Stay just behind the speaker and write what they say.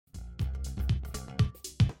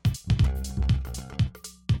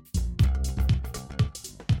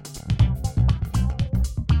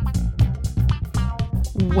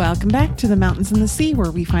Welcome back to the Mountains and the Sea, where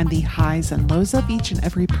we find the highs and lows of each and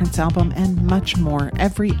every Prince album and much more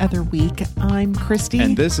every other week. I'm Christy.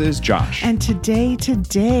 And this is Josh. And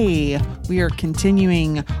today, we are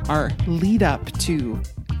continuing our lead up to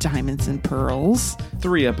Diamonds and Pearls.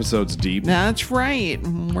 3 episodes deep. That's right.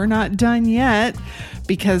 We're not done yet,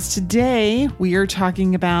 because today we are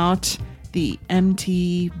talking about the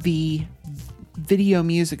MTV Video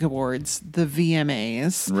Music Awards, the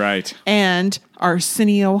VMAs. Right. And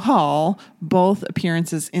Arsenio Hall, both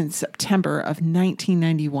appearances in September of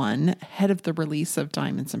 1991, ahead of the release of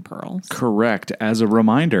Diamonds and Pearls. Correct. As a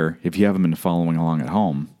reminder, if you haven't been following along at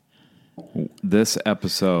home, this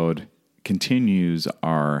episode continues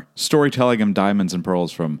our storytelling of Diamonds and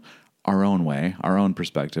Pearls from our own way, our own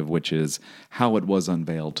perspective, which is how it was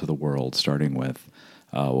unveiled to the world, starting with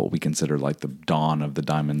what we consider like the dawn of the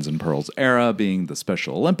Diamonds and Pearls era, being the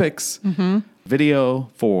Special Olympics, video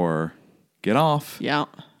for Get Off. Yeah.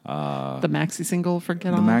 The maxi single for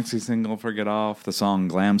Get Off. The maxi single for Get Off. The song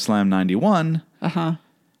Glam Slam 91.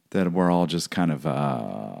 That were all just kind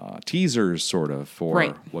of teasers, sort of,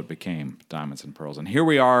 for what became Diamonds and Pearls. And here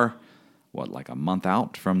we are, like a month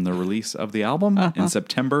out from the release of the album in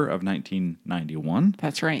September of 1991.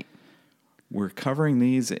 That's right. We're covering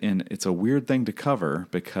these, and it's a weird thing to cover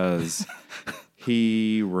because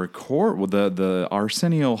the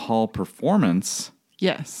Arsenio Hall performance.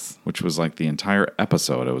 Yes. Which was like the entire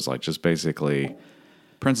episode. It was like just basically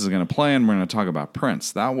Prince is going to play and we're going to talk about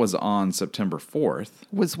Prince. That was on September 4th.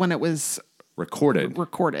 Was when it was recorded. But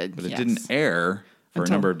it didn't air for a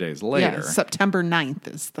number of days later. Yeah, September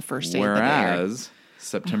 9th is the first day Whereas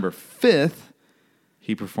September 5th,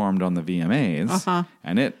 he performed on the VMAs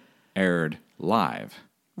and it aired live.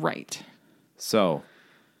 Right. So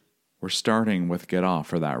we're starting with Get Off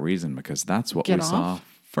for that reason, because that's what Get we Off? saw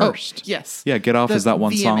first. Oh, yes. Yeah, Get Off is that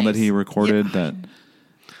one VMAs. song that he recorded that...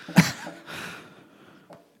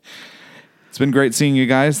 It's been great seeing you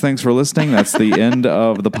guys. Thanks for listening. That's the end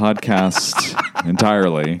of the podcast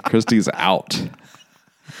entirely. Christy's out.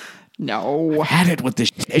 No. I've had it with this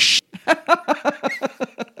shit.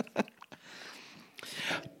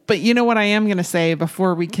 But you know what I am going to say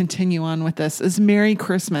before we continue on with this is Merry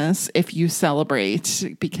Christmas if you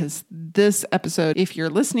celebrate, because this episode, if you're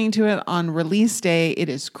listening to it on release day, it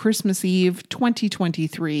is Christmas Eve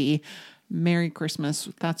 2023. Merry Christmas.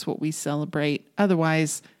 That's what we celebrate.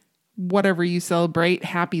 Otherwise, whatever you celebrate,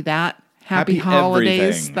 happy that. Happy holidays.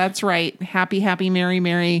 Everything. That's right. Happy,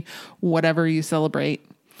 merry, whatever you celebrate.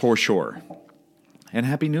 For sure. And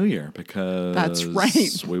Happy New Year, because that's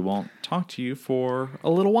right. We won't talk to you for a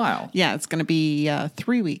little while. Yeah, it's going to be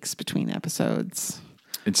 3 weeks between episodes.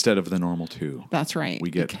 Instead of the normal 2. That's right. We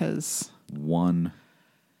get because 1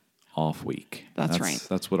 off week. That's right.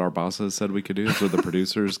 That's what our bosses said we could do. That's what the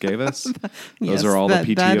producers gave us. Yes, Those are all the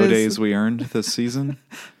PTO days we earned this season.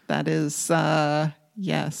 That is,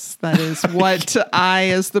 yes, that is what I,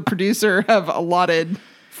 as the producer, have allotted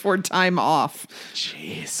for time off.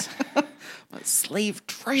 Jeez. A slave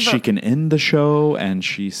driver. She can end the show and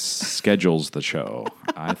she schedules the show.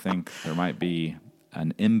 I think there might be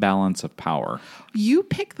an imbalance of power. You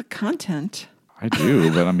pick the content. I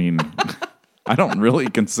do, but I mean, I don't really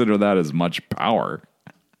consider that as much power.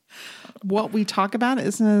 What we talk about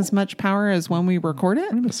isn't as much power as when we record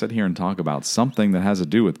it? I'm going to sit here and talk about something that has to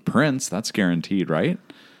do with Prince. That's guaranteed, right?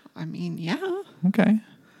 I mean, yeah. Okay.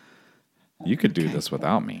 You could do this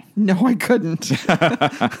without me. No, I couldn't.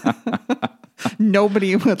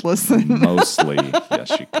 Nobody would listen. Mostly.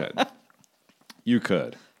 Yes, you could. You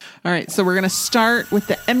could. All right, so we're going to start with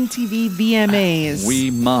the MTV VMAs. We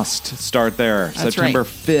must start there. That's September right.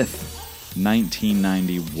 5th,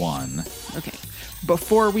 1991. Okay.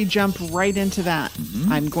 Before we jump right into that,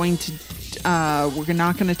 I'm going to, we're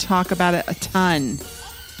not going to talk about it a ton.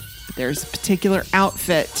 But there's a particular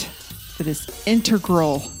outfit that is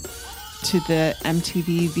integral to the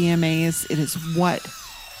MTV VMAs. It is what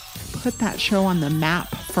put that show on the map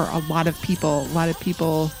for a lot of people. A lot of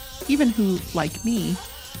people, even who, like me,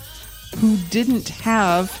 who didn't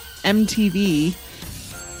have MTV,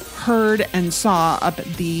 heard and saw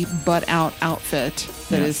the butt out outfit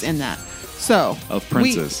that is in that. So of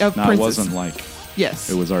Prince's. It wasn't like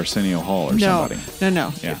it was Arsenio Hall or somebody.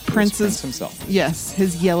 No. Yeah, Prince's himself. Yes,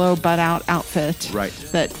 his yellow butt out outfit. Right.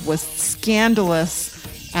 That was scandalous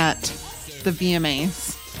at the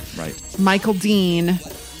VMAs. Right. Michael Dean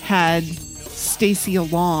had Stacey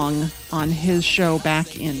Along on his show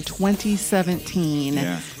back in 2017.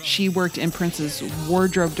 Yeah. She worked in Prince's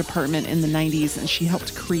wardrobe department in the 90s, and she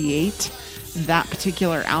helped create that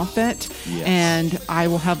particular outfit. Yes. And I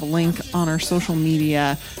will have a link on our social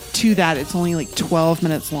media to that. It's only like 12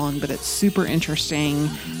 minutes long, but it's super interesting.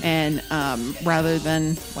 And rather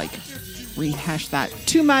than like rehash that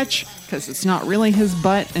too much, because it's not really his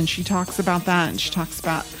butt, and she talks about that, and she talks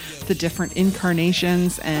about the different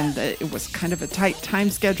incarnations, and it was kind of a tight time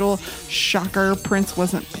schedule. Shocker, Prince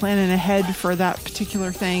wasn't planning ahead for that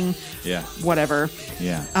particular thing. Yeah. Whatever.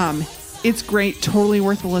 Yeah. It's great. Totally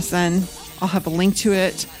worth a listen. I'll have a link to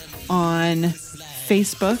it on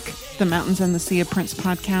Facebook, The Mountains and the Sea of Prince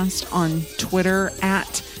podcast, on Twitter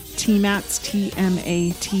at TMATS,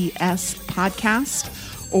 TMATS podcast.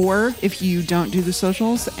 Or if you don't do the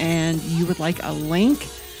socials and you would like a link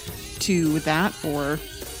to that or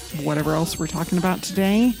whatever else we're talking about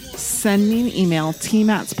today, send me an email,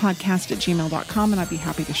 tmatspodcast@gmail.com, and I'd be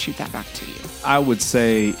happy to shoot that back to you. I would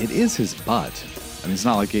say it is his butt. I mean, it's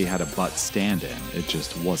not like he had a butt stand-in. It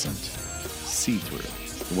just wasn't see-through.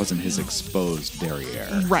 It wasn't his exposed derriere.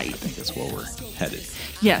 Right. I think that's where we're headed.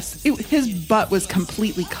 Yes. His butt was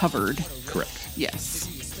completely covered. Correct. Yes.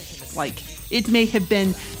 Like, it may have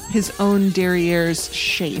been his own derriere's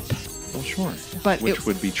shape. Well, sure. But which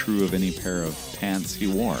would be true of any pair of pants he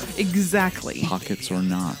wore. Exactly. Pockets or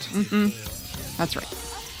not. Mm-hmm. That's right.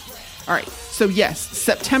 All right. So, yes,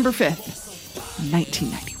 September 5th,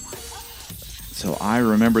 1991. So I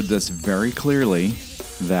remembered this very clearly,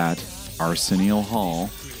 that Arsenio Hall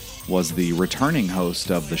was the returning host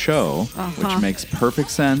of the show, which makes perfect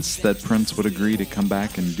sense that Prince would agree to come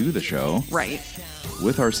back and do the show. Right.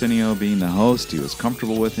 With Arsenio being the host, he was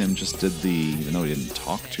comfortable with him, just did even though he didn't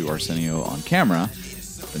talk to Arsenio on camera,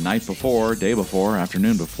 the night before, day before,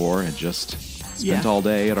 afternoon before, had just spent all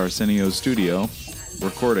day at Arsenio's studio,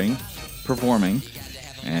 recording, performing,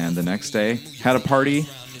 and the next day had a party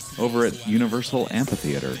over at Universal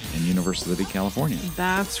Amphitheater in Universal City, California.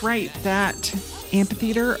 That's right. That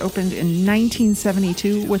amphitheater opened in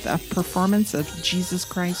 1972 with a performance of Jesus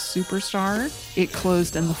Christ Superstar. It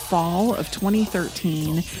closed in the fall of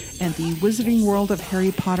 2013, and the Wizarding World of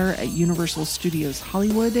Harry Potter at Universal Studios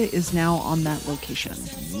Hollywood is now on that location.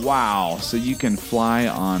 Wow. So you can fly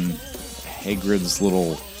on Hagrid's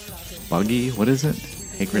little buggy. What is it?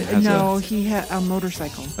 Hagrid has he had a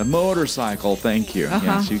motorcycle. A motorcycle, thank you.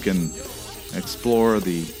 Yes, you can explore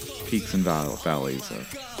the peaks and valleys of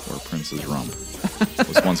where Prince's rump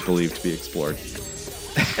was once believed to be explored.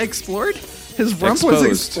 Explored? His rump was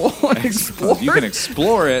explored? You can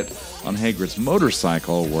explore it on Hagrid's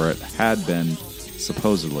motorcycle where it had been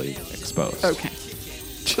supposedly exposed. Okay.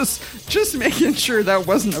 Just making sure that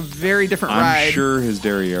wasn't a very different ride. I'm sure his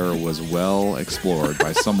derriere was well explored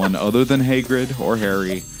by someone other than Hagrid or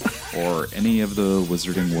Harry or any of the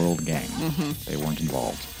Wizarding World gang. They weren't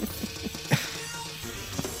involved.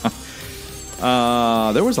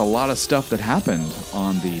 There was a lot of stuff that happened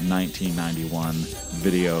on the 1991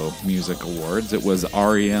 Video Music Awards. It was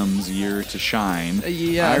REM's year to shine.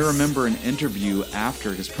 Yes. I remember an interview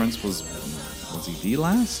after, because Prince was he the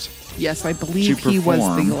last? Yes, I believe he was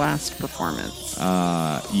the last performance.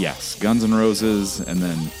 Yes, Guns N' Roses, and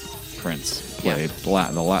then Prince played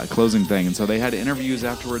the closing thing. And so they had interviews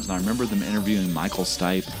afterwards, and I remember them interviewing Michael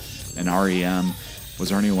Stipe and REM. Was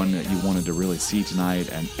there anyone that you wanted to really see tonight?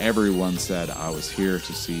 And everyone said, I was here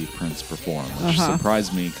to see Prince perform, which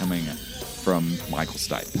surprised me coming from Michael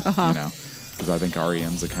Stipe, because I think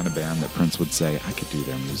REM's the kind of band that Prince would say, I could do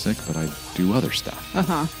their music, but I do other stuff.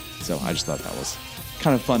 So I just thought that was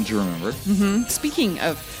kind of fun to remember. Speaking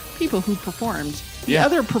of people who performed, the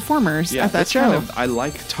other performers at that show. I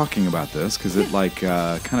like talking about this because it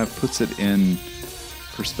kind of puts it in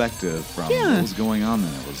perspective from what was going on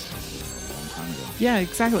then. It was a long time ago. Yeah,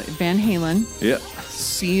 exactly. Van Halen. Yeah.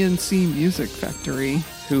 CNC Music Factory.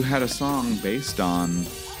 Who had a song based on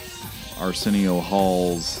Arsenio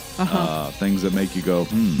Hall's Things That Make You Go,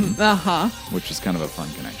 which is kind of a fun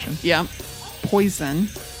connection. Yeah. Poison.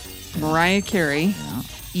 Mariah Carey,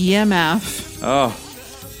 EMF,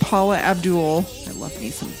 Paula Abdul. I love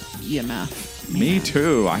me some EMF. Man. Me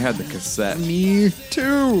too. I had the cassette. Me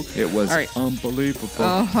too. It was unbelievable.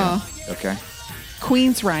 Yeah. Okay.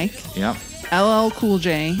 Queensryche. Yep. LL Cool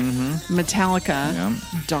J.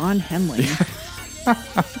 Metallica. Don Henley.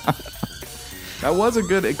 That was a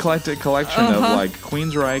good eclectic collection of like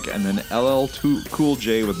Queensryche and then LL Cool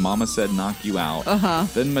J with Mama Said Knock You Out.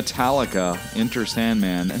 Then Metallica, Enter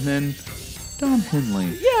Sandman, and then Don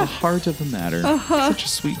Henley, the heart of the matter. Such a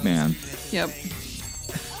sweet man. Yep.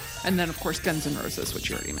 And then, of course, Guns N' Roses, which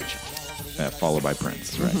you already mentioned. Followed by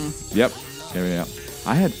Prince, right? Yep. Yeah.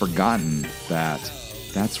 I had forgotten that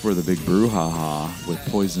that's where the big brouhaha with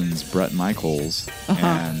Poison's Bret Michaels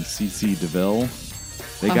and CeCe DeVille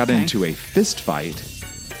They got Okay. into a fist fight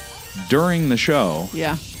during the show.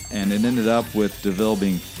 Yeah. And it ended up with DeVille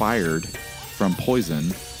being fired from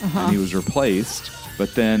Poison, and he was replaced,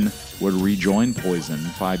 but then would rejoin Poison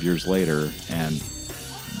 5 years later and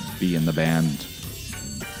be in the band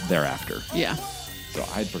thereafter. Yeah. So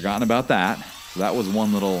I'd forgotten about that. So that was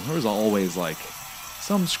one little, there was always like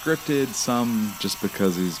some scripted, some just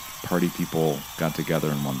because these party people got together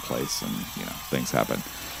in one place and, things happen.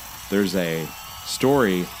 There's a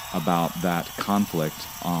story about that conflict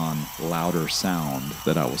on Louder Sound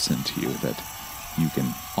that I will send to you that you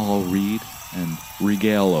can all read and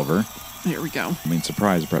regale over. There we go. I mean,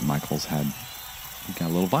 surprise, Bret Michaels he got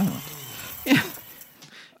a little violent. Yeah.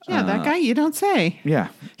 Yeah, that guy, you don't say. Yeah.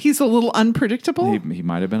 He's a little unpredictable. He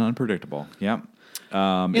might have been unpredictable. Yep.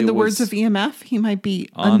 In the words of EMF, he might be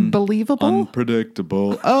unbelievable.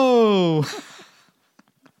 Unpredictable. Oh.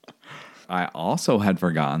 I also had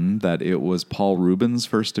forgotten that it was Paul Rubin's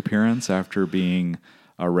first appearance after being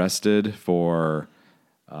arrested for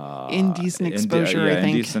indecent exposure, I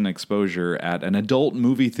think. Indecent exposure at an adult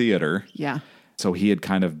movie theater. Yeah. So he had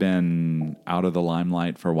kind of been out of the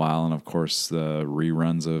limelight for a while, and of course the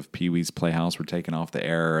reruns of Pee-wee's Playhouse were taken off the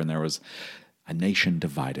air, and there was a nation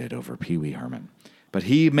divided over Pee-wee Herman. But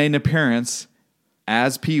he made an appearance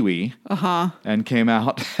as Pee-wee and came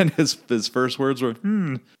out, and his first words were,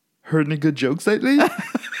 heard any good jokes lately?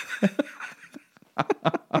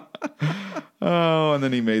 Oh, and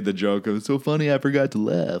then he made the joke of, it's so funny I forgot to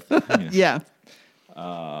laugh. Yeah.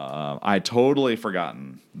 I totally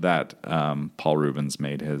forgotten that Paul Rubens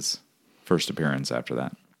made his first appearance after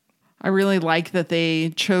that. I really like that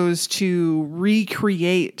they chose to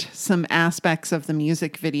recreate some aspects of the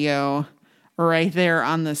music video right there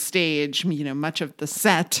on the stage. Much of the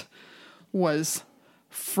set was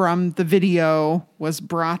from the video, was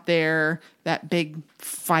brought there, that big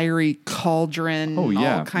fiery cauldron,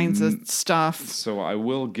 all kinds of stuff. So I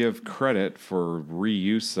will give credit for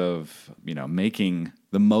reuse of, making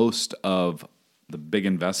the most of the big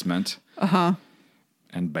investment and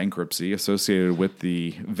bankruptcy associated with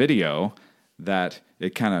the video, that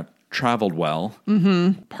it kind of traveled well.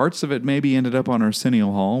 Mm-hmm. Parts of it maybe ended up on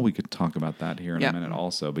Arsenio Hall. We could talk about that here in a minute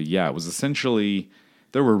also. But yeah, it was essentially,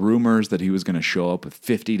 there were rumors that he was going to show up with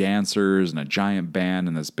 50 dancers and a giant band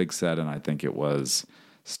in this big set, and I think it was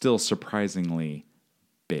still surprisingly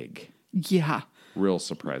big. Yeah. Real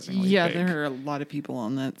surprisingly big. There are a lot of people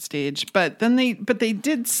on that stage. But then they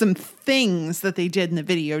did some things that they did in the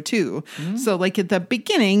video too. Mm-hmm. So like at the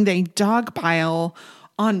beginning, they dogpile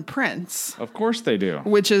on Prince. Of course they do.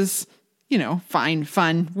 Which is, fine,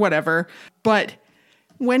 fun, whatever. But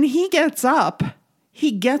when he gets up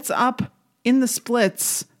in the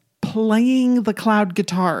splits playing the cloud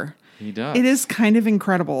guitar. He does. It is kind of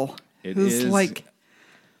incredible. It is like,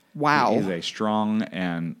 wow. He is a strong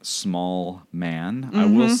and small man. Mm-hmm. I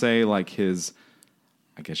will say, like, his,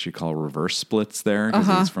 I guess you call reverse splits there, because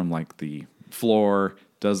he's from like the floor,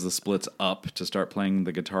 does the splits up to start playing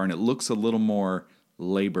the guitar, and it looks a little more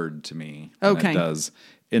labored to me than it does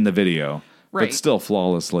in the video, but still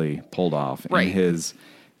flawlessly pulled off. Right. In his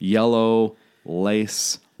yellow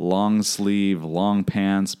lace, long sleeve, long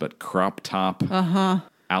pants, but crop top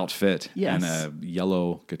outfit and a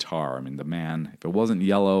yellow guitar. I mean, the man, if it wasn't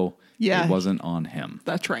yellow, it wasn't on him.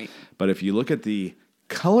 That's right. But if you look at the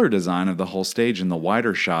color design of the whole stage in the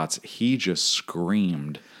wider shots, he just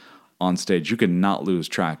screamed on stage. You could not lose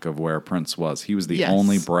track of where Prince was. He was the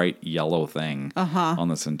only bright yellow thing on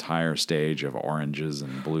this entire stage of oranges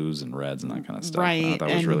and blues and reds and that kind of stuff. Right. That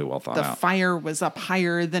was really well thought out. The fire was up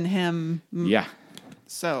higher than him. Yeah.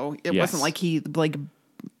 So it wasn't like he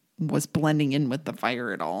was blending in with the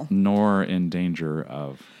fire at all. Nor in danger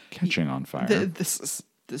of catching on fire. This is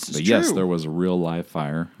but true. yes, there was a real live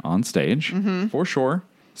fire on stage for sure.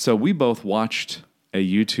 So we both watched a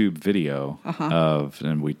YouTube video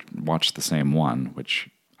and we watched the same one, which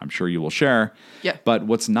I'm sure you will share. Yeah. But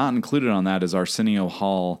what's not included on that is Arsenio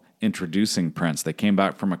Hall introducing Prince. They came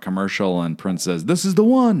back from a commercial and Prince says, "This is the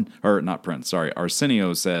one." Or not Prince, sorry.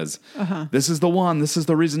 Arsenio says, "This is the one. This is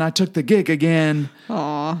the reason I took the gig again."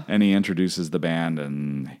 Aww. And he introduces the band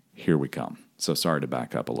and here we come. So sorry to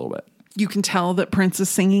back up a little bit. You can tell that Prince is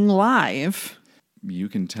singing live. You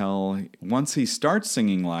can tell once he starts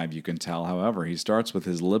singing live, you can tell, however, he starts with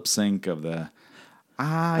his lip sync of the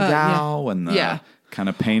yow and the kind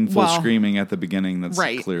of painful screaming at the beginning that's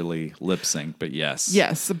clearly lip sync, but yes.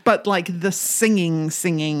 Yes, but like the singing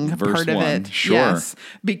Verse part of one, it. sure. Yes,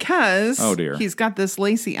 because dear. He's got this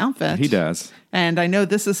lacy outfit. He does. And I know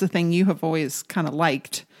this is a thing you have always kind of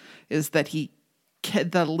liked, is that he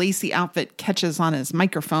the lacy outfit catches on his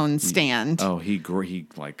microphone stand. Oh, he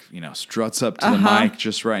struts up to the mic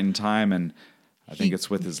just right in time, and I think it's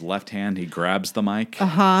with his left hand. He grabs the mic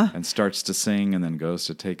and starts to sing, and then goes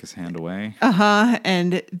to take his hand away.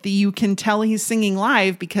 And you can tell he's singing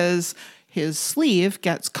live because his sleeve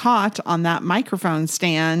gets caught on that microphone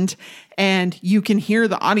stand, and you can hear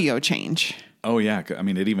the audio change. Oh, yeah. I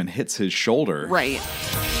mean, it even hits his shoulder. Right.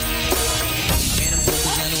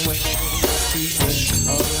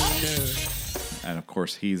 And, of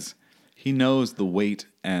course, he knows the weight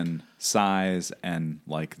and size and,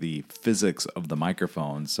 like, the physics of the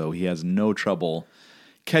microphone, so he has no trouble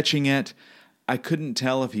catching it. I couldn't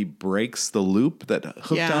tell if he breaks the loop that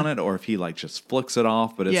hooked on it or if he like just flicks it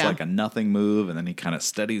off, but it's like a nothing move, and then he kind of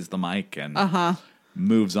steadies the mic and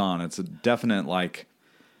moves on. It's a definite like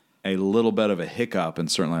a little bit of a hiccup, and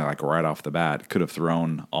certainly like right off the bat could have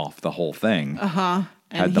thrown off the whole thing. And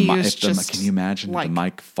Had the mic, can you imagine the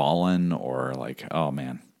mic fallen or like, oh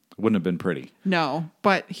man, it wouldn't have been pretty. No,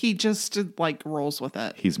 but he just like rolls with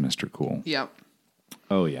it. He's Mr. Cool. Yep.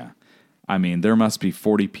 Oh yeah. I mean, there must be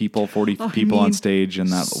 40 people on stage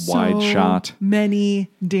in that wide shot. Many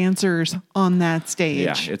dancers on that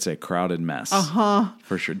stage. Yeah, it's a crowded mess.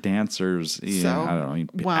 For sure. Dancers, I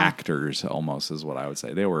don't know, actors almost is what I would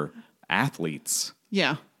say. They were athletes.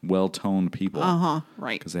 Yeah. Well-toned people.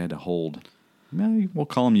 Right. Because they had to hold, we'll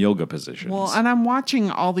call them yoga positions. Well, and I'm watching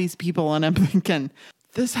all these people and I'm thinking,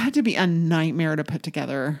 this had to be a nightmare to put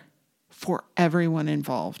together for everyone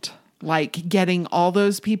involved. Like getting all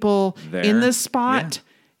those people in the spot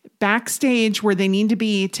backstage where they need to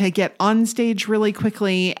be to get on stage really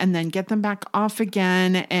quickly and then get them back off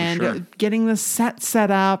again and getting the set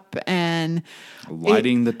up and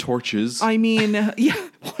lighting the torches. I mean,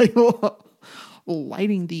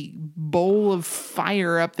 lighting the bowl of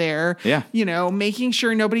fire up there. Yeah. You know, making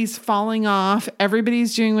sure nobody's falling off.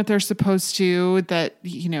 Everybody's doing what they're supposed to, that,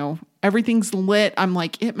 you know, everything's lit. I'm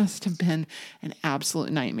like, it must have been an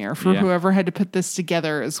absolute nightmare for whoever had to put this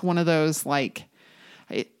together. It's one of those, like,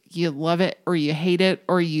 you love it or you hate it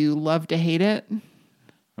or you love to hate it.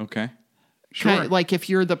 Okay. Sure. Kind of like if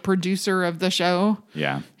you're the producer of the show.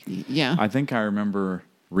 Yeah. Yeah. I think I remember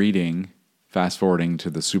reading, fast forwarding to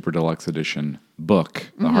the Super Deluxe Edition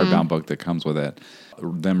book, the hardbound book that comes with it,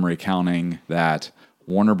 them recounting that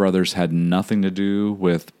Warner Brothers had nothing to do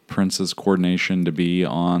with Prince's coordination to be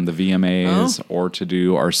on the VMAs or to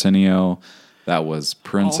do Arsenio. That was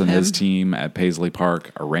Prince and his team at Paisley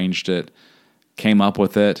Park arranged it, came up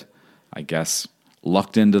with it, I guess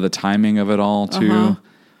lucked into the timing of it all too.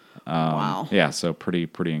 Wow. Yeah, so pretty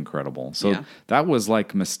incredible. So that was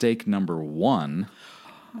like mistake number one.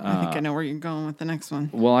 I think I know where you're going with the next one.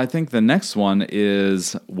 Well, I think the next one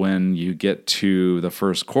is when you get to the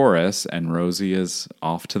first chorus and Rosie is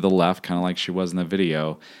off to the left, kind of like she was in the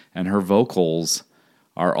video, and her vocals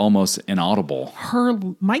are almost inaudible. Her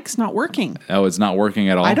mic's not working. Oh, it's not working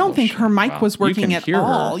at all? I don't think her mic was working at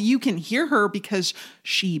all. Her. You can hear her because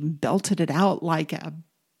she belted it out like a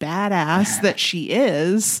badass that she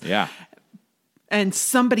is. Yeah. And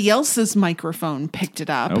somebody else's microphone picked it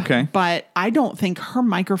up. Okay. But I don't think her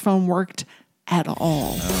microphone worked at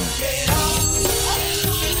all.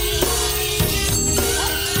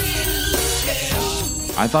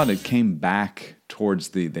 I thought it came back towards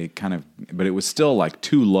but it was still like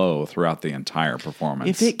too low throughout the entire performance.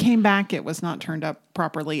 If it came back, it was not turned up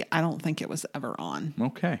properly. I don't think it was ever on.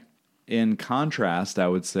 Okay. In contrast, I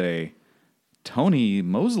would say Tony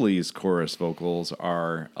Mosley's chorus vocals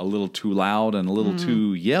are a little too loud and a little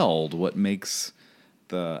too yelled. What makes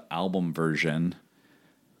the album version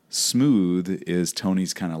smooth is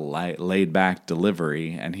Tony's kind of laid back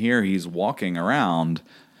delivery. And here he's walking around,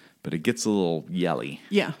 but it gets a little yelly.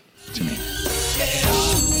 Yeah. To me.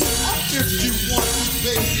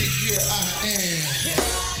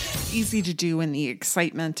 Easy to do in the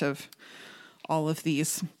excitement of all of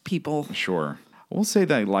these people. Sure. I will say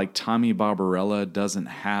that like Tommy Barbarella doesn't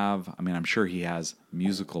have, I mean, I'm sure he has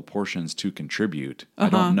musical portions to contribute. I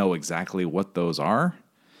don't know exactly what those are.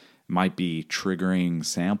 It might be triggering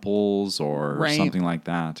samples or something like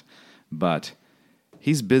that. But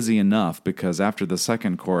he's busy enough because after the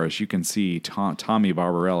second chorus, you can see Tommy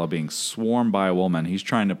Barbarella being swarmed by a woman. He's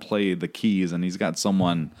trying to play the keys and he's got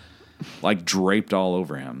someone like draped all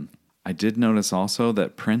over him. I did notice also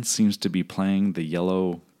that Prince seems to be playing the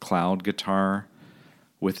yellow cloud guitar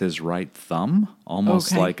with his right thumb,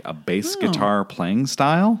 almost like a bass guitar playing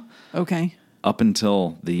style. Okay. Up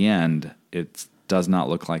until the end, it does not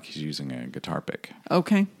look like he's using a guitar pick.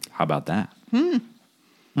 Okay. How about that?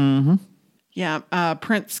 Yeah,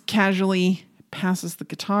 Prince casually passes the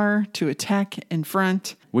guitar to a tech in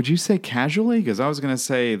front. Would you say casually? Because I was going to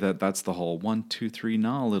say that's the whole 1, 2, 3,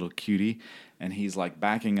 nah, little cutie. And he's like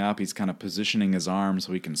backing up. He's kind of positioning his arm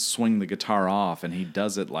so he can swing the guitar off. And he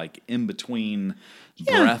does it like in between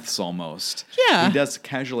breaths almost. Yeah. He does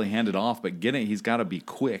casually hand it off, but he's got to be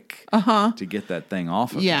quick to get that thing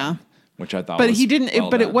off of him. Which I thought but was he didn't.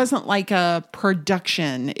 well but it done. wasn't like a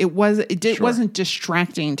production. It wasn't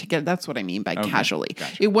distracting to get. That's what I mean by casually.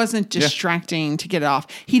 Gotcha. It wasn't distracting to get it off.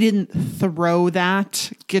 He didn't throw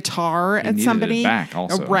that guitar at needed somebody. it back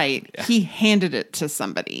also. Right. Yeah. He handed it to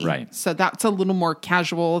somebody. Right. So that's a little more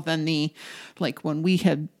casual than like when we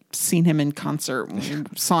had seen him in concert. When we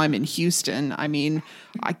saw him in Houston. I mean,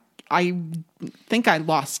 I think I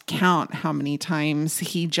lost count how many times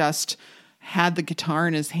he just had the guitar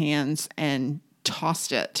in his hands and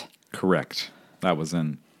tossed it. Correct. That was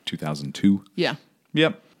in 2002. Yeah.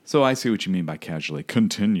 Yep. So I see what you mean by casually.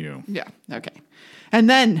 Continue. Yeah. Okay. And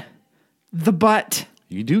then the butt.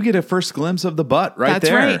 You do get a first glimpse of the butt right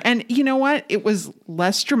there. That's right. And you know what? It was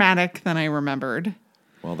less dramatic than I remembered.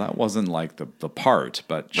 Well, that wasn't like the part,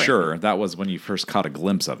 but sure, that was when you first caught a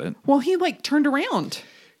glimpse of it. Well, he like turned around.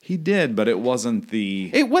 He did, but it wasn't the...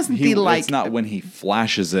 It's not when he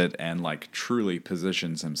flashes it and like truly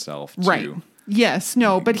positions himself to... Right. Yes,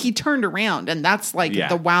 no, but he turned around and that's like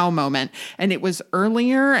the wow moment. And it was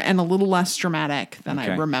earlier and a little less dramatic than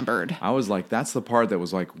I remembered. I was like, that's the part that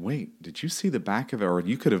was like, wait, did you see the back of it? Or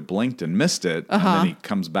you could have blinked and missed it. And then he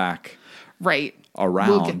comes back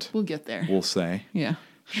around. We'll get there. We'll say. Yeah.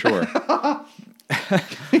 Sure.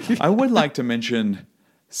 I would like to mention...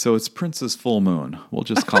 So it's Prince's full moon. We'll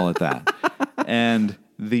just call it that. And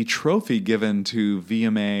the trophy given to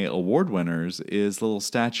VMA award winners is the little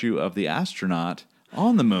statue of the astronaut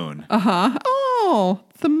on the moon. Oh,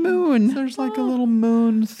 the moon. There's like a little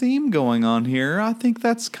moon theme going on here. I think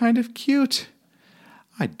that's kind of cute.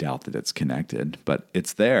 I doubt that it's connected, but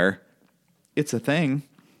it's there. It's a thing.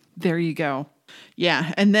 There you go.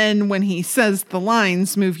 Yeah. And then when he says the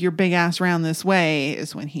lines, move your big ass around this way,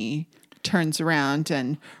 is when he turns around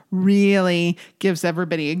and really gives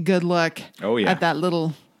everybody a good look at that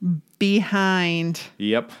little behind.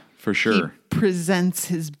 Yep, for sure. He presents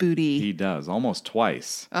his booty. He does, almost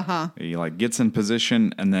twice. He like gets in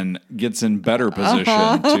position and then gets in better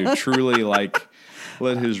position to truly like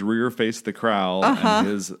let his rear face the crowd and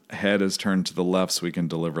his head is turned to the left so we can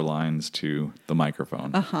deliver lines to the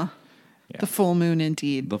microphone. Yeah. The full moon,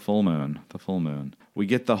 indeed. The full moon. The full moon. We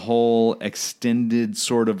get the whole extended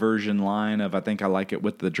sort of version line of I think I like it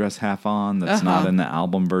with the dress half on. That's not in the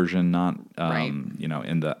album version, not in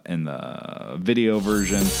the video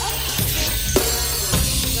version.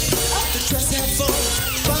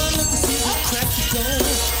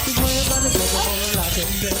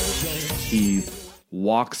 He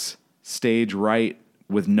walks stage right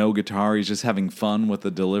with no guitar. He's just having fun with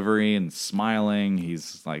the delivery and smiling.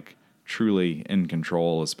 He's like truly in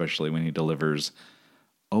control, especially when he delivers,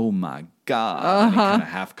 "Oh my God." And he kind of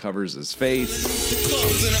half covers his face.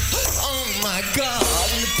 Oh my God.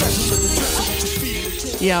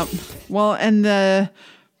 Yep. Well, and the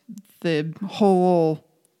whole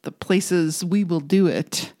the places we will do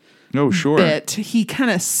it. Oh, sure. Bit, he kind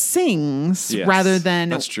of sings rather than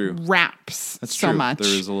that's true. raps that's so true. much. There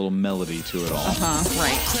is a little melody to it all.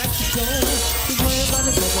 Right.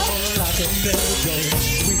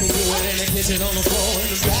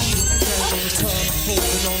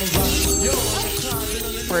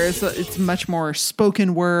 Whereas it's much more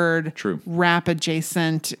spoken word, rap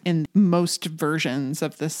adjacent in most versions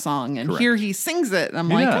of this song. And here he sings it. And I'm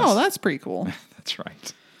oh, that's pretty cool. That's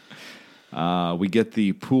right. We get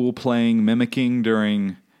the pool playing, mimicking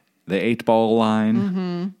during the 8-ball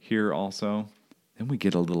line here also. Then we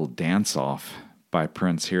get a little dance off by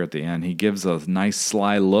Prince here at the end. He gives a nice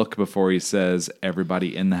sly look before he says,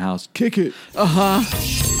 "Everybody in the house, kick it." Everybody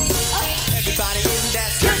in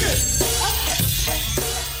that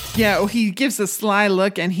Yeah, well, he gives a sly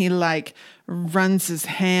look and he like runs his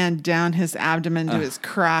hand down his abdomen to his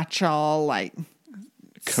crotch, all like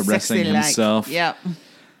caressing himself. Yep.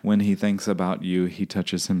 When he thinks about you, he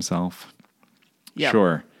touches himself. Yep.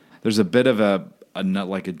 Sure. There's a bit of a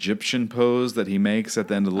like Egyptian pose that he makes at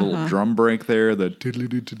the end of the little drum break there. And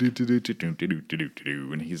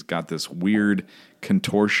he's got this weird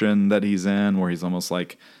contortion that he's in where he's almost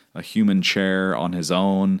like a human chair on his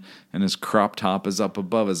own, and his crop top is up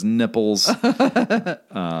above his nipples. He's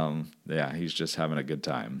just having a good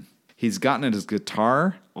time. He's gotten his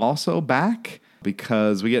guitar also back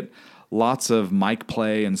because we get lots of mic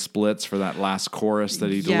play and splits for that last chorus that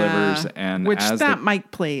he delivers. And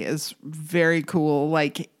mic play is very cool.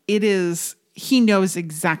 Like it is he knows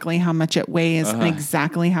exactly how much it weighs and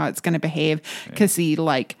exactly how it's going to behave because he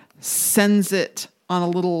like sends it on a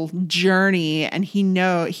little journey, and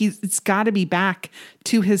it's got to be back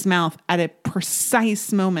to his mouth at a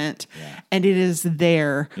precise moment, and it is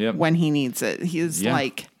there when he needs it. He's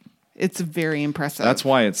like, it's very impressive. That's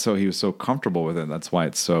why he was so comfortable with it. That's why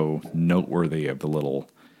it's so noteworthy of the little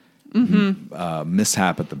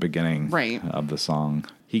mishap at the beginning of the song.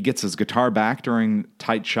 He gets his guitar back during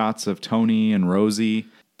tight shots of Tony and Rosie.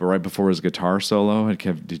 But right before his guitar solo,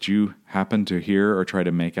 did you happen to hear or try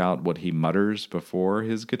to make out what he mutters before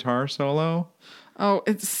his guitar solo? Oh,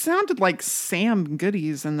 it sounded like Sam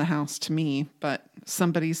Goody's in the house to me, but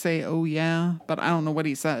somebody say, "Oh yeah," but I don't know what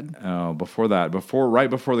he said. Oh, right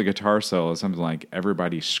before the guitar solo, something like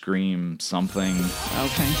everybody scream something.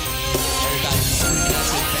 Okay.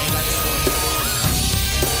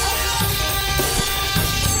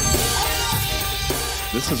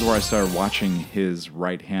 This is where I started watching his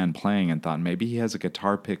right hand playing and thought maybe he has a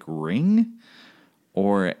guitar pick ring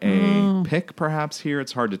or a pick perhaps here.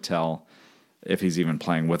 It's hard to tell if he's even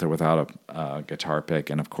playing with or without a guitar pick.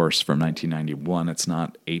 And of course, from 1991, it's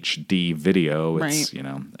not HD video. It's,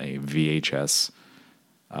 a VHS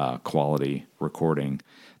quality recording.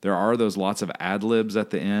 There are those lots of ad libs at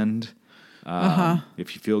the end.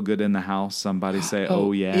 If you feel good in the house, somebody say,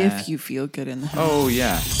 "Oh yeah." If you feel good in the house. Oh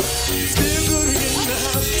yeah.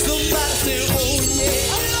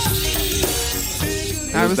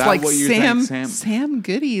 I was like, Sam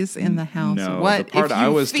Goody's in the house. No, what? The part if you I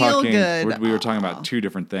was feel talking, good. we were talking about two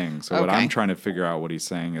different things. So what I'm trying to figure out what he's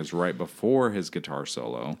saying is right before his guitar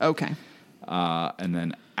solo. Okay. And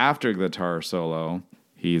then after the guitar solo,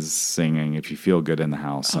 he's singing, "If you feel good in the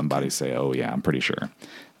house, somebody say, oh yeah," I'm pretty sure.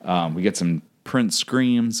 We get some Prince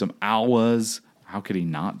screams, some "Alwas." How could he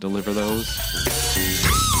not deliver those?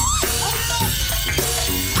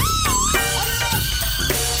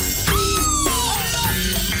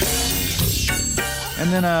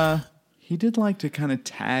 And then he did like to kind of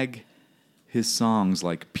tag his songs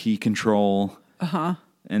like P Control.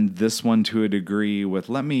 And this one to a degree with,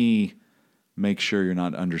 "Let me make sure you're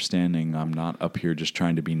not understanding. I'm not up here just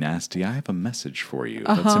trying to be nasty. I have a message for you."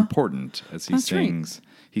 That's important as he sings. Right.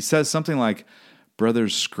 He says something like,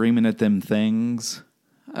 "Brothers screaming at them things,"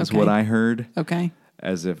 is what I heard. Okay.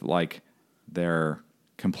 As if like they're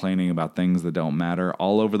complaining about things that don't matter.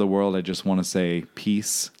 "All over the world, I just want to say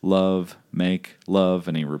peace, love, make love."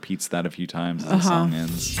 And he repeats that a few times as the song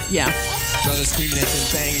ends. Yeah. Brothers screaming at them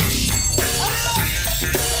things.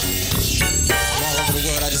 All over the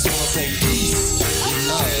world, I just want to say peace,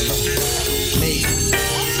 love, make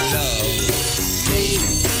love, make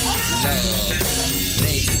love,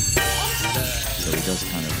 make love. So he does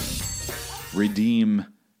kind of redeem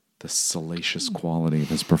the salacious quality of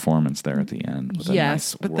his performance there at the end. With a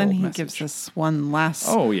nice but then he message. gives us one last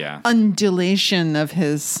undulation of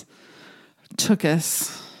his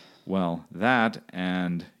tuchus. Well, that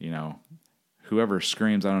and, whoever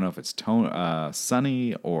screams, I don't know if it's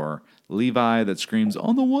Sonny or Levi that screams,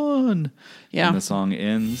 "On the one." Yeah. And the song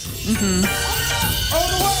ends. On the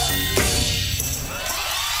one.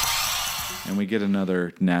 And we get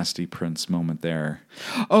another nasty Prince moment there.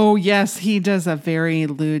 Oh, yes. He does a very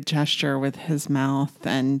lewd gesture with his mouth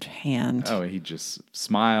and hand. Oh, he just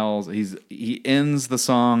smiles. He ends the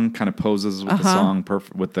song, kind of poses with the song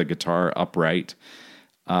with the guitar upright.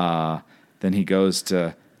 Then he goes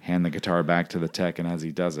to hand the guitar back to the tech, and as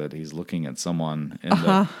he does it, he's looking at someone in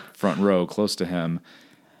the front row close to him.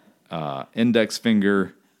 Index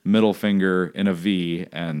finger, middle finger in a V,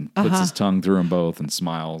 and puts his tongue through them both and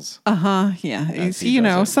smiles. Yeah.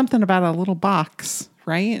 It's, something about a little box,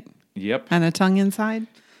 right? Yep. And a tongue inside?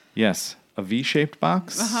 Yes. A V-shaped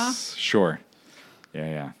box? Sure.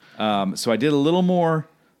 Yeah. So I did a little more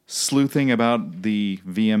sleuthing about the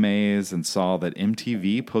VMAs and saw that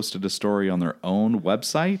MTV posted a story on their own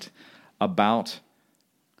website about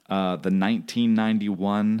the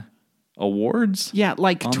 1991 awards. Yeah,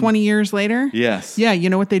 20 years later? Yes. Yeah, you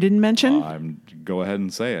know what they didn't mention? Go ahead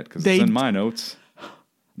and say it, because it's in my notes.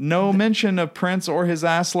 No mention of Prince or his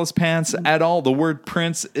assless pants at all. The word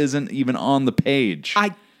Prince isn't even on the page.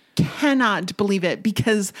 I cannot believe it,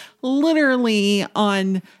 because literally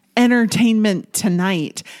on Entertainment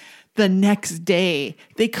Tonight, the next day,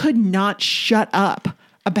 they could not shut up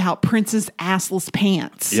about Prince's assless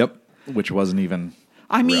pants. Yep, which wasn't even...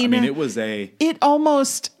 I mean, it was a... It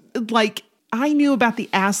almost, I knew about the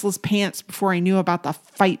assless pants before I knew about the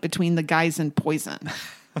fight between the guys in Poison.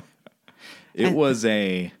 It was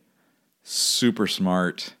a super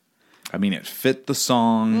smart... it fit the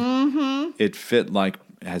song. Mm-hmm. It fit,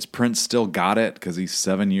 has Prince still got it? Because he's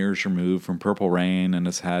 7 years removed from Purple Rain and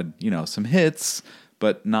has had, some hits,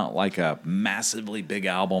 but not like a massively big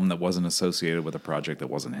album that wasn't associated with a project that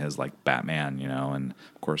wasn't his, like Batman, and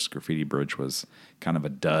of course Graffiti Bridge was kind of a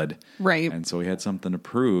dud. Right. And so he had something to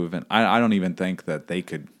prove. And I don't even think that they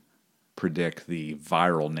could predict the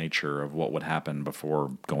viral nature of what would happen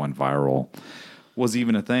before going viral was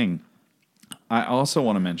even a thing. I also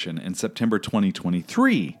want to mention in September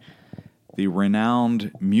 2023, the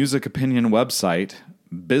renowned music opinion website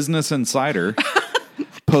Business Insider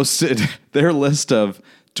posted their list of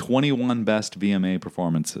 21 best VMA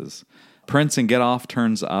performances. Prince and Get Off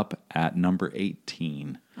turns up at number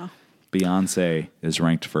 18. Oh. Beyonce is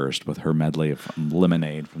ranked first with her medley of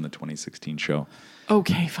Lemonade from the 2016 show.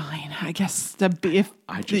 Okay, fine. I guess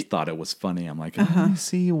I just thought it was funny. I'm like, let me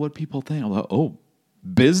see what people think. I'm like, oh,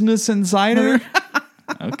 Business Insider?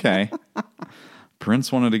 Okay.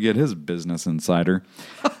 Prince wanted to get his Business Insider.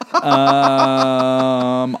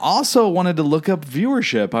 Also wanted to look up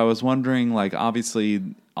viewership. I was wondering, obviously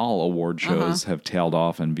all award shows have tailed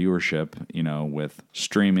off in viewership, with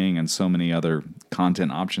streaming and so many other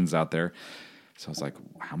content options out there. So I was like,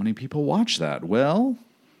 how many people watch that? Well,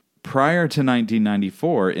 prior to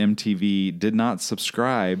 1994, MTV did not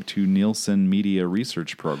subscribe to Nielsen media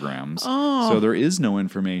research programs. So there is no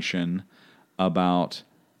information about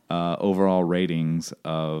overall ratings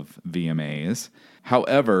of VMAs.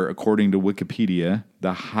 However, according to Wikipedia,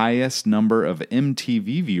 the highest number of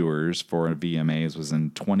MTV viewers for VMAs was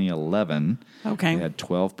in 2011. Okay. They had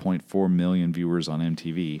 12.4 million viewers on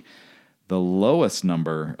MTV. The lowest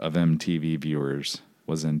number of MTV viewers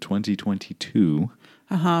was in 2022.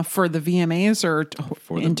 For the VMAs or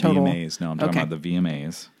for the in total? VMAs. No, I'm talking about the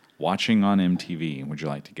VMAs. Watching on MTV. Would you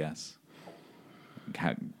like to guess?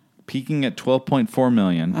 Peaking at 12.4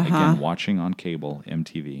 million. Again, watching on cable,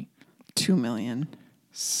 MTV. 2 million.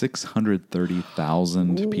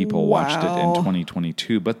 630,000 people watched it in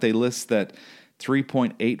 2022, but they list that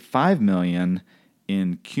 3.85 million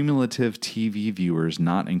in cumulative TV viewers,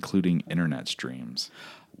 not including internet streams.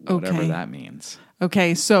 Whatever that means.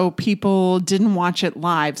 Okay, so people didn't watch it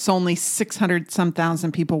live. So only 600-some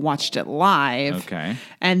thousand people watched it live. Okay.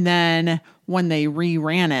 And then when they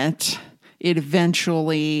reran it, it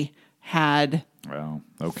eventually had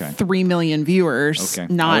 3 million viewers.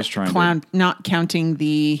 Okay. Not counting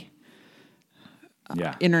the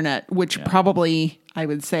internet, which probably, I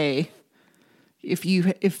would say,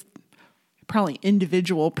 if probably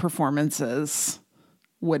individual performances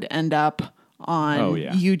would end up on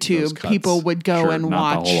YouTube, people would go and watch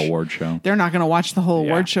not the whole award show. They're not going to watch the whole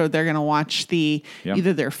award show. They're going to watch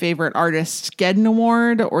either their favorite artist get an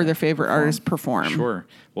award or their favorite artist perform. Sure.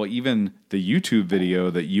 Well, even the YouTube video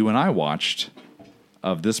that you and I watched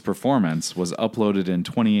of this performance was uploaded in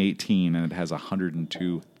 2018, and it has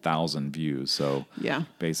 102,000 views. So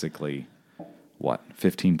basically,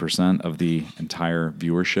 15% of the entire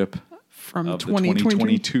viewership from of the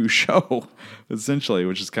 2022 show, essentially,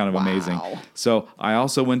 which is kind of amazing. So I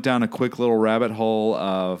also went down a quick little rabbit hole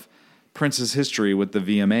of Prince's history with the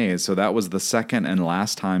VMAs. So that was the second and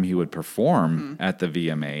last time he would perform at the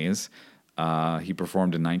VMAs. He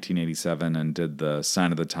performed in 1987 and did the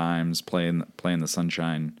Sign of the Times, playing the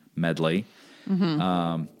Sunshine medley.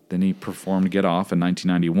 Then he performed Get Off in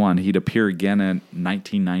 1991. He'd appear again in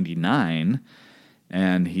 1999,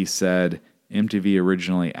 and he said, MTV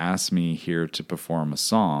originally asked me here to perform a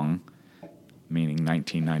song, meaning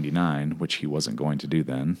 1999, which he wasn't going to do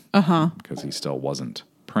then, because he still wasn't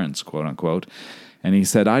Prince, quote unquote. And he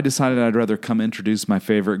said, I decided I'd rather come introduce my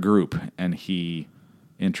favorite group, and he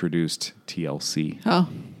introduced TLC. Oh,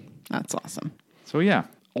 that's awesome. So yeah,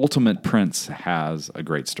 Ultimate Prince has a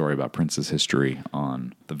great story about Prince's history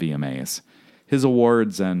on the VMAs, his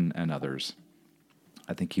awards and others.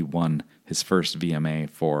 I think he won his first VMA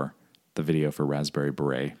for the video for Raspberry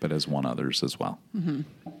Beret, but has won others as well.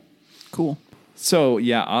 Cool. So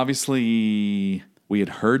yeah, obviously we had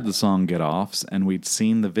heard the song Get Offs and we'd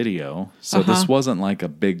seen the video. So this wasn't like a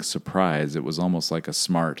big surprise. It was almost like a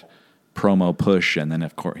smart promo push. And then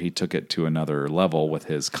of course he took it to another level with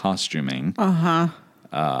his costuming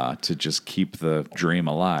to just keep the dream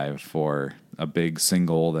alive for a big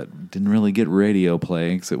single that didn't really get radio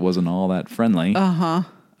play because it wasn't all that friendly.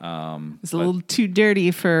 It's a little too dirty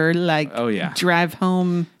for drive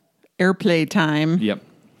home airplay time. Yep,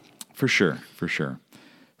 for sure.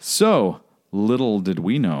 So little did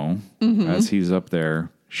we know as he's up there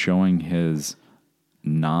showing his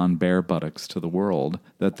non-bare buttocks to the world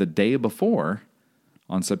that the day before,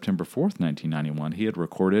 on September 4th, 1991, he had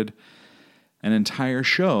recorded an entire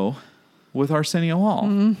show with Arsenio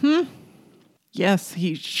Hall. Yes,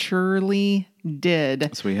 he surely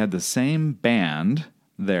did. So we had the same band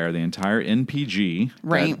there, the entire NPG,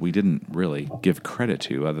 Right. that we didn't really give credit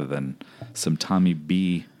to other than some Tommy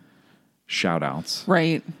B shout outs.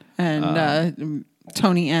 Right. And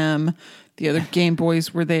Tony M. The other Game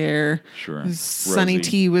Boys were there. Sure. Sonny Rosie.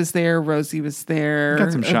 T was there. Rosie was there.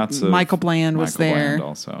 Got some shots of Michael Bland was Michael there. Bland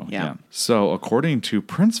also. Yeah. So according to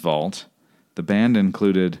Prince Vault, the band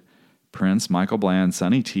included Prince, Michael Bland,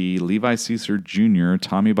 Sonny T, Levi Caesar Jr.,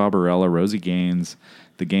 Tommy Barbarella, Rosie Gaines,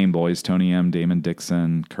 the Game Boys, Tony M, Damon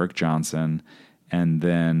Dixon, Kirk Johnson, and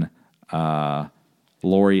then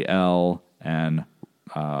Lori L and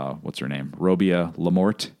what's her name? Robia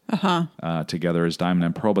Lamorte together as Diamond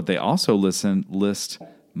and Pearl. But they also list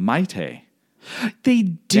Maite. They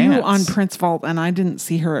do Dance. on Prince Vault, and I didn't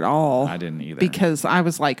see her at all. I didn't either. Because I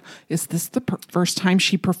was like, is this the first time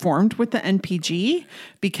she performed with the NPG?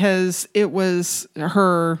 Because it was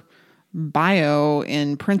her bio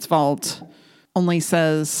in Prince Vault only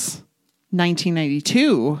says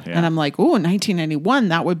 1992. Yeah. And I'm like, ooh, 1991,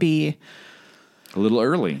 that would be A little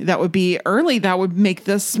early. That would be early. That would make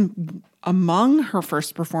this among her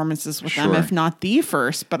first performances with them, Sure. if not the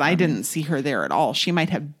first. But I didn't see her there at all. She might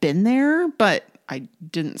have been there, but I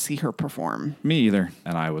didn't see her perform. Me either.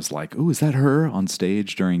 And I was like, ooh, is that her on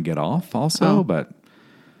stage during Get Off also? Oh. But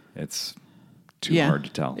it's too hard to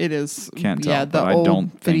tell. It is. Can't tell. Yeah, the but I old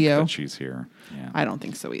don't video. think that she's here. Yeah. I don't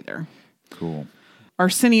think so either. Cool.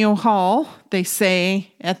 Arsenio Hall, they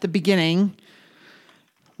say at the beginning,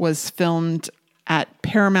 was filmed at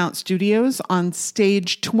Paramount Studios on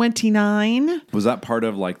stage 29. Was that part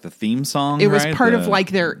of like the theme song? It was right? part The of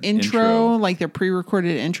like their intro, like their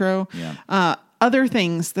pre-recorded intro. Yeah. Other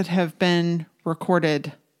things that have been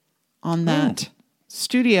recorded on that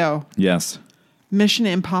studio. Yes. Mission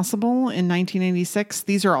Impossible in 1986.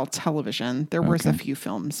 These are all television. There was a Okay. few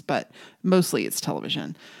films, but mostly it's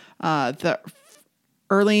television. The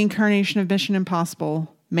early incarnation of Mission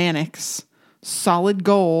Impossible, Mannix, Solid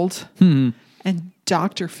Gold, and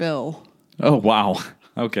Dr. Phil. Oh, wow.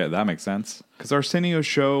 Okay, that makes sense. Because Arsenio's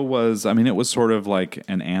show was, I mean, it was sort of like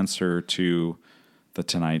an answer to The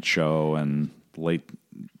Tonight Show and Late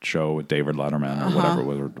Show with David Letterman or whatever it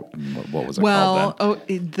was. Or what was it called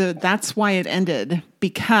then? That's why it ended,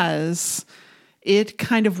 because it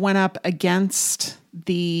kind of went up against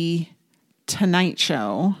the Tonight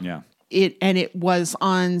Show. Yeah. It was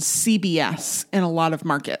on CBS in a lot of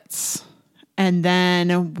markets. And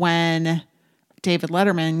then when David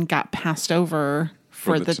Letterman got passed over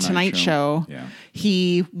for the Tonight Show, Yeah.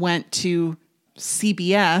 he went to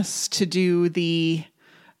CBS to do the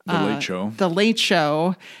Late Show. The Late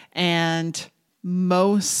Show, and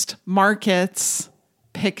most markets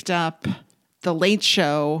picked up the Late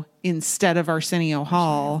Show instead of Arsenio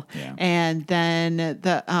Hall. Yeah. And then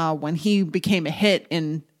when he became a hit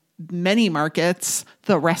in many markets,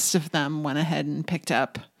 the rest of them went ahead and picked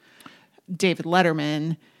up David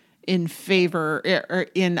Letterman in favor or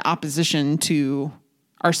in opposition to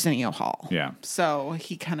Arsenio Hall. Yeah. So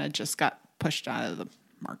he kind of just got pushed out of the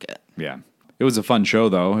market. Yeah. It was a fun show,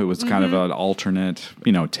 though. It was kind of an alternate,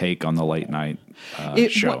 take on the late night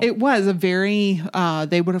show. It was a very,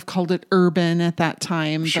 they would have called it urban at that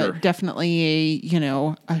time, Sure. but definitely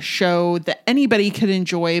a show that anybody could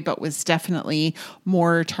enjoy, but was definitely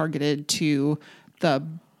more targeted to the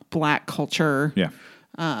Black culture. Yeah.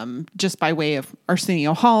 Just by way of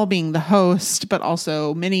Arsenio Hall being the host, but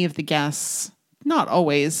also many of the guests, not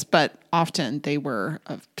always, but often they were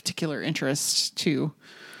of particular interest to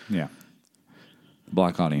Yeah.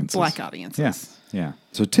 Black audiences. Yeah. Yeah.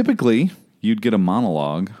 So typically you'd get a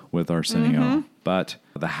monologue with Arsenio, but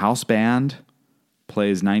the house band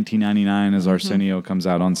plays 1999 as Arsenio comes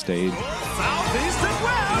out on stage. Southeast and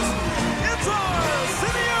West, it's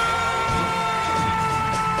Arsenio!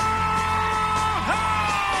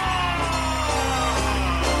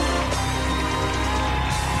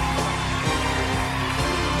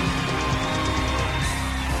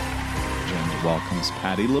 And welcomes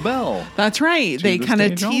Patti LaBelle. That's right. They the kind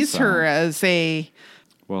of stage teased also. her as a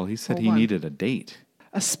Well, he said Hold he on. needed a date.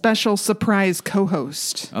 special surprise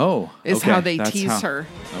co-host. Oh, Is okay. how they That's tease how- her.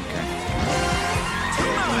 Okay.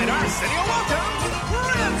 Tonight, Arsenio welcomes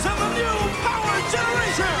Prince of the New Power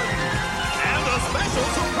Generation and a special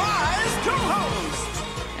surprise co-host.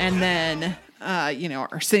 And then,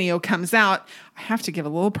 Arsenio comes out. I have to give a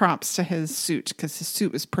little props to his suit because his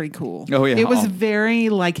suit was pretty cool. Oh, yeah. It was Oh. very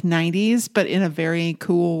like 90s, but in a very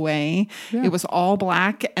cool way. Yeah. It was all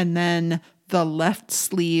black. And then the left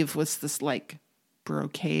sleeve was this like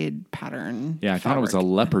brocade pattern. Yeah, I thought it was a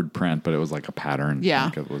fabric. leopard print, but it was like a pattern. Yeah.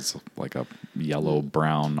 Like it was like a yellow,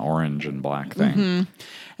 brown, orange, and black thing.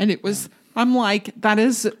 And it was I'm like, that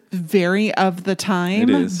is very of the time, It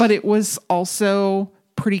is. but it was also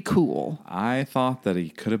pretty cool. I thought that he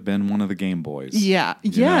could have been one of the Game Boys. Yeah.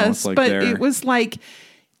 You know, Yes. it's like But they're- it was like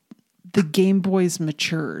the Game Boys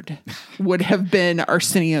matured would have been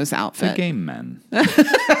Arsenio's the outfit. Game Men.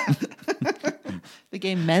 The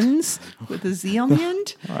Game Men's with a Z on the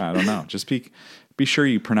end. I don't know. Just be sure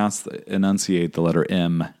you enunciate the letter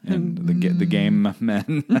M in the Game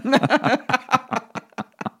Men.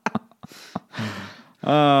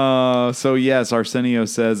 So yes, Arsenio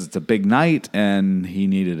says it's a big night and he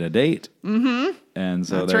needed a date. Mm-hmm. And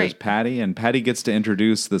so That's there's right. Patty, and Patty gets to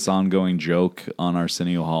introduce this ongoing joke on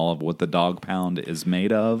Arsenio Hall of what the dog pound is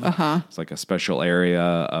made of. It's like a special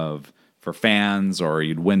area for fans, or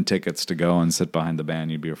you'd win tickets to go and sit behind the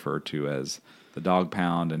band. You'd be referred to as the dog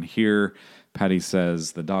pound. And here Patty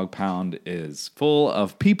says the dog pound is full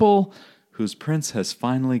of people whose prince has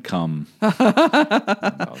finally come.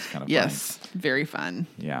 That was kind of Yes. Very fun.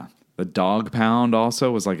 funny. Yeah. The dog pound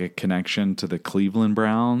also was like a connection to the Cleveland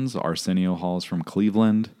Browns. Arsenio Hall is from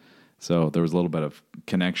Cleveland. So there was a little bit of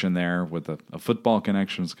connection there with a football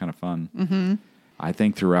connection. It's kind of fun. Mm-hmm. I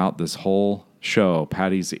think throughout this whole show,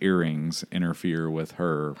 Patty's earrings interfere with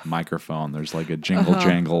her microphone. There's like a jingle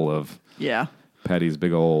jangle of Yeah. Patty's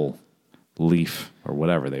big old leaf or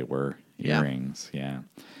whatever they were Yeah. earrings. Yeah.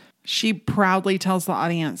 She proudly tells the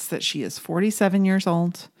audience that she is 47 years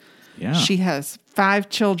old. Yeah. She has 5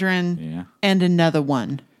 children Yeah. and another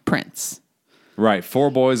one, Prince. Right. 4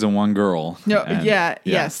 boys and 1 girl. No, And-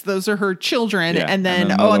 yes, those are her children, Yeah, and then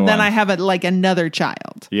and another and then one. I have another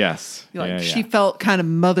child. Yes. Like she felt kind of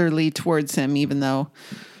motherly towards him, even though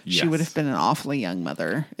she Yes. would have been an awfully young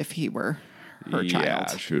mother if he were her Yeah,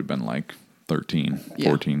 child. she would have been like 13, Yeah.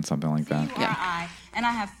 14, something like that. Yeah. And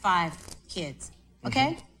I have 5 kids.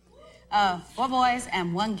 Okay? 4 boys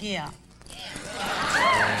and 1 girl.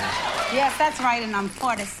 Yes, that's right, and I'm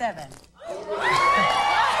 47.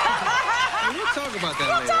 We'll talk about that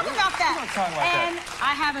We'll later. talk about that. We'll talk about and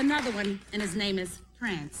I have another one, and his name is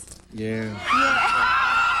Prince. Yeah.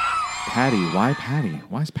 Patty, why Patty?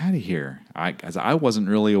 Why is Patty here? As I wasn't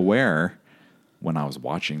really aware when I was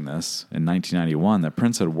watching this in 1991 that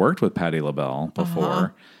Prince had worked with Patti LaBelle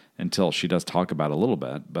before until she does talk about it a little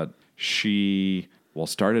bit. But she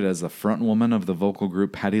started as the front woman of the vocal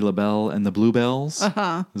group Patti LaBelle and the Bluebells.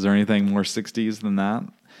 Is there anything more 60s than that?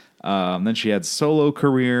 Then she had solo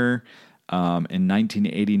career. In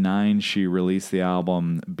 1989, she released the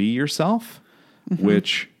album Be Yourself,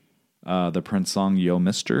 which the Prince song Yo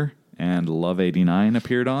Mister and Love 89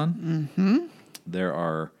 appeared on. Mm-hmm. There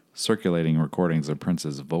are circulating recordings of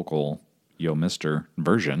Prince's vocal Yo Mister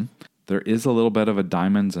version. There is a little bit of a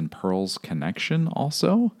Diamonds and Pearls connection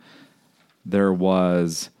also. There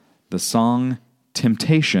was the song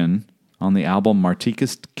Temptation on the album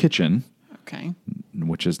Martika's Kitchen, Okay.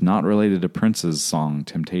 which is not related to Prince's song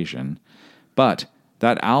Temptation. But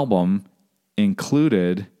that album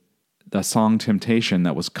included the song Temptation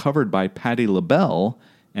that was covered by Patti LaBelle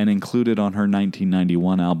and included on her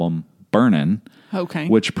 1991 album Burnin', Okay.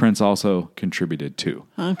 which Prince also contributed to.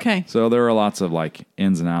 Okay. So there are lots of like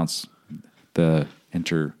ins and outs, the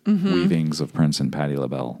interweavings of Prince and Patti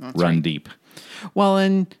LaBelle run right. deep. Well,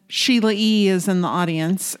 and Sheila E. is in the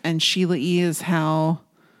audience, and Sheila E. is how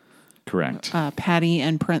Correct. Patty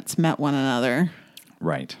and Prince met one another.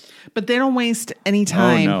 Right. But they don't waste any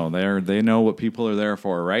time. Oh no, they know what people are there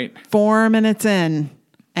for, right? 4 minutes in,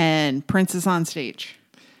 and Prince is on stage.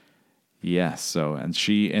 Yes. So, and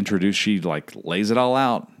she like lays it all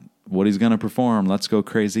out. What he's going to perform. Let's go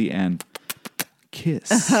crazy and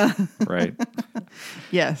kiss. Right.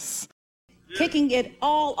 Yes. Kicking it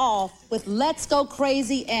all off with Let's Go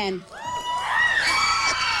Crazy and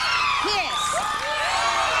Kiss.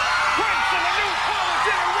 Prince and the new power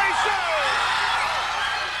generation.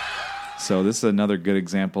 So this is another good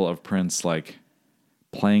example of Prince like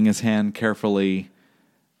playing his hand carefully.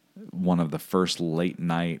 One of the first late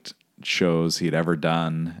night shows he'd ever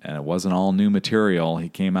done, and it wasn't all new material. He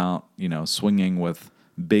came out, swinging with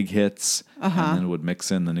big hits, and then would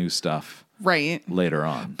mix in the new stuff Right. later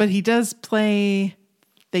on. But he does play,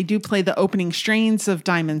 they do play the opening strains of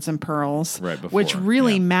Diamonds and Pearls, Right before, which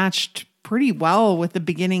really yeah. matched pretty well with the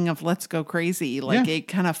beginning of Let's Go Crazy. Like Yeah. it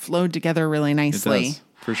kind of flowed together really It nicely. does,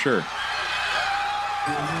 for sure.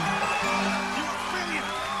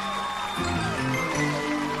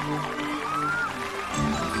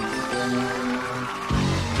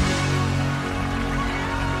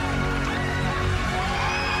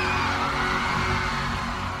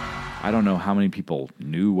 I don't know how many people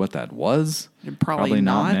knew what that was. Probably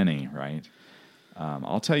not. many, right?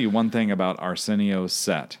 I'll tell you one thing about Arsenio's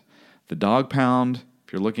set. The dog pound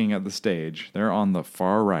if you're looking at the stage, they're on the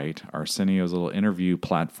far right. Arsenio's little interview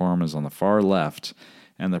platform is on the far left.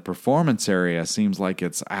 And the performance area seems like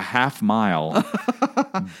it's a half mile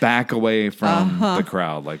back away from the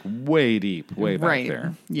crowd, like way deep, way back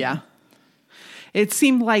there. Yeah. It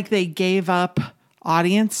seemed like they gave up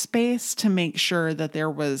audience space to make sure that there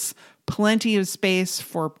was plenty of space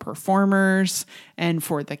for performers and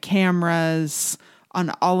for the cameras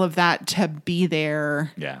on all of that to be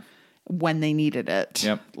there. Yeah. When they needed it.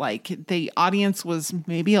 Yep. Like the audience was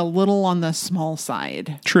maybe a little on the small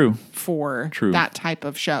side. True. For that type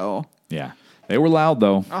of show. Yeah. They were loud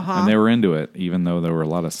though. And they were into it, even though there were a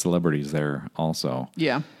lot of celebrities there also.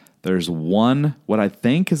 Yeah. There's one, what I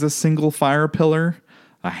think is a single fire pillar,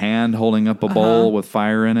 a hand holding up a bowl with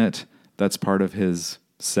fire in it. That's part of his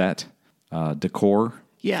set decor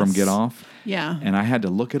from Get Off. Yeah. And I had to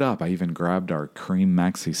look it up. I even grabbed our Cream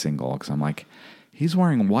Maxi single because I'm like, he's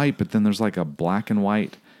wearing white, but then there's like a black and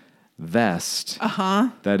white vest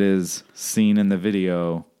that is seen in the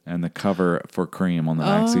video and the cover for Cream on the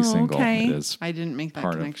Maxi single. Okay. It is I didn't make that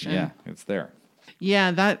connection. It's there.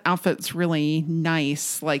 Yeah, that outfit's really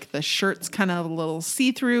nice. Like the shirt's kind of a little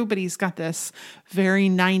see-through, but he's got this very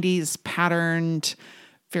 90s patterned,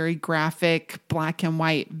 very graphic black and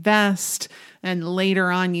white vest. And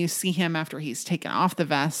later on, you see him after he's taken off the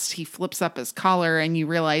vest, he flips up his collar and you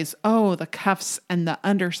realize, oh, the cuffs and the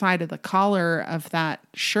underside of the collar of that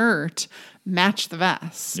shirt match the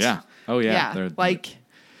vest. Yeah. Oh, yeah.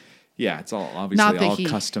 Yeah, it's all obviously all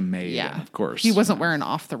custom made. Yeah, of course. He wasn't wearing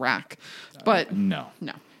off the rack, but no,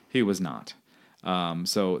 he was not.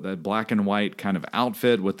 So that black and white kind of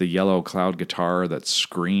outfit with the yellow cloud guitar that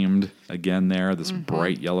screamed again there, this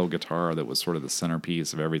bright yellow guitar that was sort of the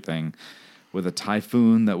centerpiece of everything, with a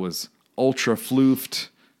Typhoon that was ultra floofed,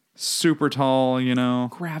 super tall,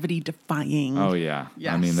 gravity defying. Oh, yeah.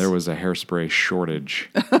 Yes. I mean, there was a hairspray shortage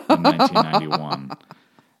in 1991.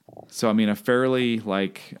 So, I mean, a fairly,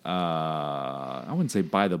 I wouldn't say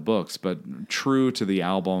by the books, but true to the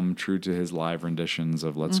album, true to his live renditions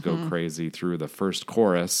of Let's Go Crazy through the first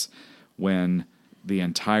chorus when the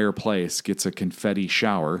entire place gets a confetti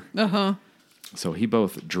shower. So he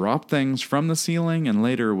both dropped things from the ceiling and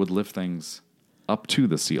later would lift things up to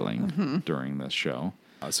the ceiling during this show.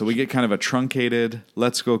 So we get kind of a truncated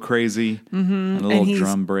Let's Go Crazy and a little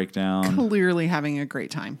drum breakdown. Clearly having a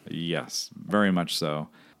great time. Yes, very much so.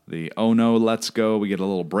 The Oh No, Let's Go, we get a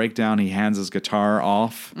little breakdown. He hands his guitar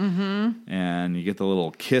off, and you get the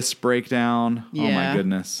little Kiss breakdown. Yeah. Oh, my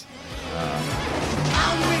goodness.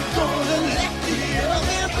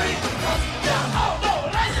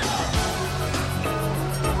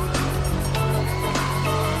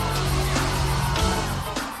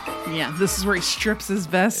 Yeah, this is where he strips his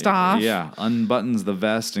vest off. Yeah, unbuttons the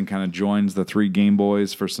vest and kind of joins the three Game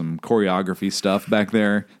Boys for some choreography stuff back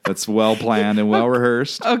there that's well planned and well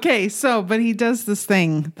rehearsed. Okay, but he does this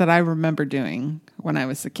thing that I remember doing when I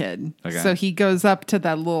was a kid. Okay. So he goes up to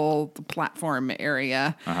that little platform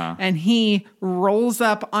area and he rolls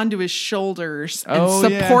up onto his shoulders and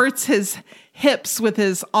supports his hips with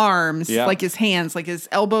his arms, like his hands, like his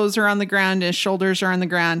elbows are on the ground, his shoulders are on the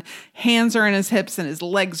ground, hands are on his hips, and his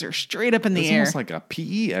legs are straight up in the air. It's almost like a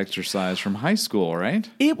PE exercise from high school, right?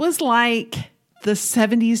 It was like the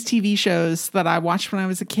 70s TV shows that I watched when I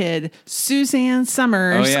was a kid. Suzanne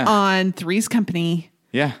Summers on Three's Company.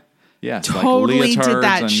 Yeah. Yeah. Totally like did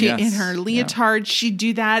that. And In her leotard, she'd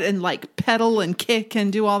do that and like pedal and kick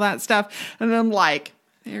and do all that stuff. And I'm like,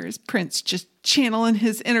 there's Prince just channeling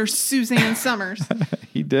his inner Suzanne Summers.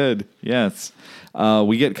 He did, yes.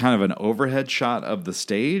 We get kind of an overhead shot of the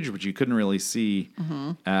stage, which you couldn't really see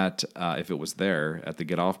at if it was there at the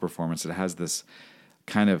Get Off performance. It has this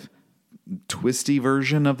kind of twisty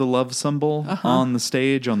version of the love symbol on the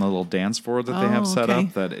stage, on the little dance floor that they have set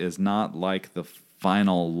up that is not like the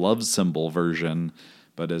final love symbol version,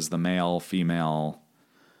 but is the male, female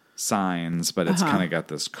signs, but it's kind of got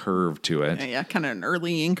this curve to it. Yeah, kind of an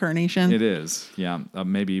early incarnation. It is, yeah.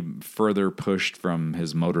 Maybe further pushed from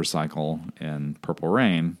his motorcycle in Purple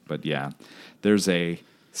Rain, but yeah. There's a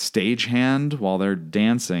stagehand while they're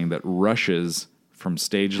dancing that rushes from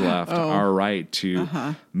stage left, our right, to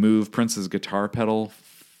move Prince's guitar pedal,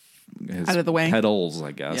 his out of the way. pedals,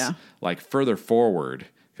 I guess, like further forward,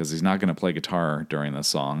 because he's not going to play guitar during this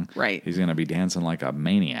song. Right. He's going to be dancing like a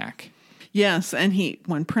maniac. Yes, and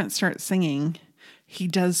when Prince starts singing, he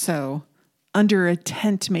does so under a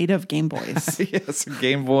tent made of Game Boys. Yes,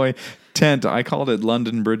 Game Boy tent. I called it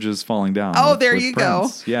London Bridges Falling Down. Oh, with- there with you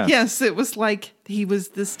Prince. go. Yeah. Yes, it was like he was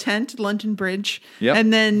this tent, London Bridge. Yep.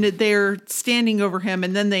 And then they're standing over him,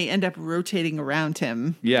 and then they end up rotating around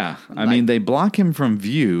him. Yeah. I mean, they block him from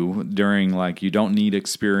view during, like, you don't need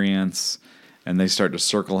experience, and they start to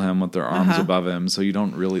circle him with their arms above him. So you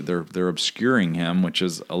don't really, they're obscuring him, which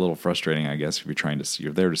is a little frustrating, I guess, if you're trying to see,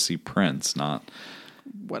 you're there to see Prince, not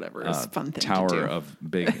Whatever is a fun thing tower to do. of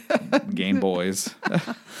big Game Boys.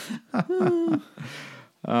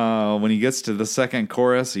 When he gets to the second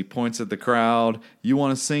chorus, he points at the crowd. You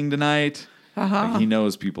want to sing tonight? Like, he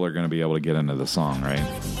knows people are going to be able to get into the song, right?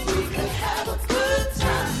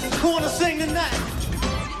 Who wanna sing tonight?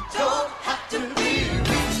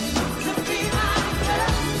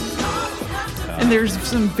 And there's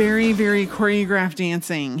some very, very choreographed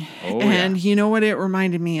dancing. Oh, and yeah. you know what it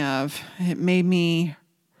reminded me of? It made me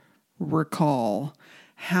recall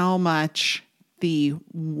how much the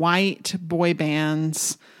white boy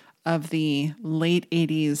bands of the late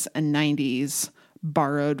 80s and 90s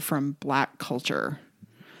borrowed from black culture.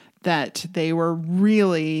 That they were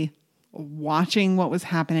really watching what was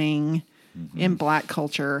happening in black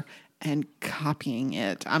culture and copying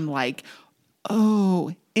it. I'm like,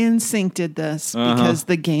 oh, NSYNC did this because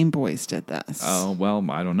the Game Boys did this. Oh, well,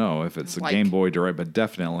 I don't know if it's a Like- Game Boy direct, but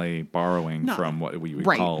definitely borrowing No. from what we would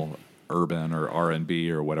Right. call urban or R&B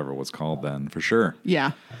or whatever it was called then, for sure.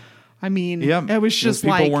 Yeah. I mean, Yeah, it was just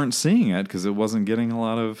people like, weren't seeing it because it wasn't getting a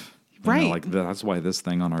lot of Right. like that's why this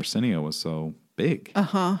thing on Arsenio was so big.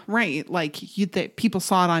 right. Like people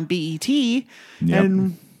saw it on BET Yep.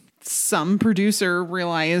 and some producer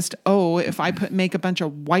realized, oh, if I make a bunch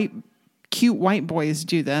of cute white boys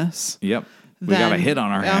do this. Yep, we got a hit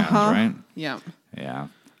on our hands, right? Yeah.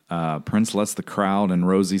 Yeah. Prince lets the crowd and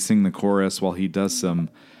Rosie sing the chorus while he does some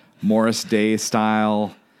Morris Day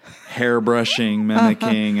style hair brushing,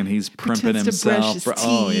 mimicking, and he's primping Pretends to brush himself.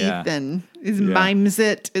 his teeth and mimes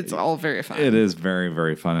it. It's all very fun. It is very,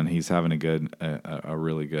 very fun, and he's having a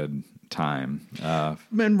really good time.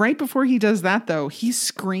 And right before he does that, though, he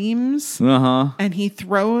screams Uh-huh. and he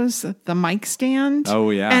throws the mic stand. Oh,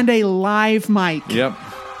 yeah. And a live mic. Yep.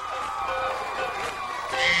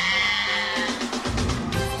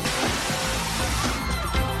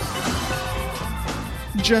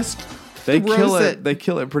 Just They throws kill it. They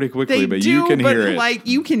kill it pretty quickly, They but do, you can but hear it. like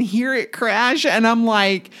you can hear it crash, and I'm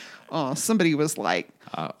like, oh, somebody was like,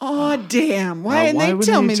 oh damn, why didn't they wouldn't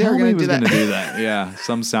tell he me they tell were me he going to was do gonna that? Yeah,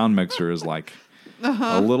 some sound mixer is like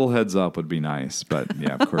a little heads up would be nice, but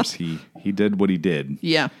yeah, of course he did what he did.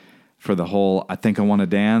 Yeah, For the whole, I think I want to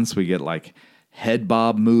dance. We get like head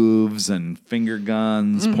bob moves and finger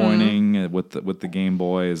guns pointing with the Game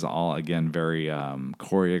Boys. All again very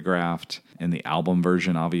choreographed. In the album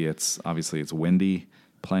version, obviously it's Wendy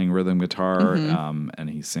playing rhythm guitar, and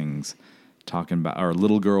he sings talking about our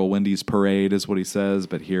little girl Wendy's parade is what he says,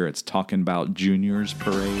 but here it's talking about Junior's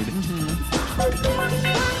parade.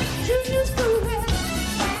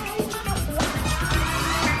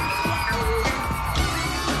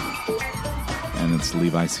 And it's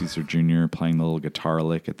Levi Caesar Jr. playing the little guitar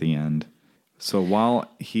lick at the end. So while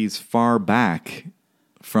he's far back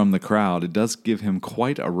from the crowd, it does give him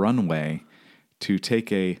quite a runway to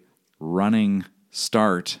take a running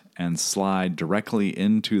start and slide directly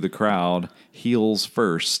into the crowd, heels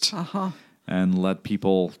first, and let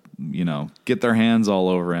people, get their hands all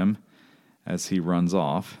over him as he runs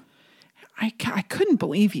off. I couldn't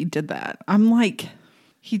believe he did that. I'm like,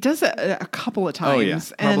 he does it a couple of times. Oh, yeah.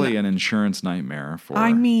 Probably and an insurance nightmare for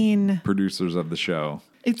I mean, producers of the show.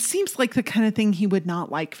 it seems like the kind of thing he would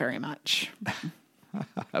not like very much.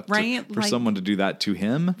 Right? For Like- someone to do that to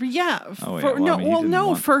him? Yeah. Oh, yeah. For, Well, I mean, he didn't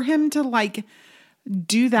want- for him to like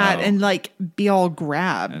do that Oh. and like be all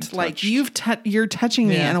grabbed. And Like touched. you're touching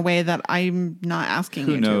me Yeah. in a way that I'm not asking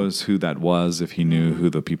Who you knows who that was? If he knew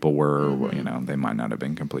who the people were, well, they might not have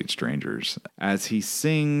been complete strangers. As he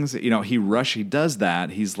sings, he does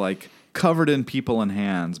that. He's like covered in people and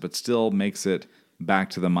hands, but still makes it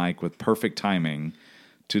back to the mic with perfect timing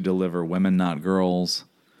to deliver "Women Not Girls,"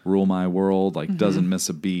 "Rule My World." Like doesn't miss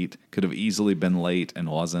a beat. Could have easily been late and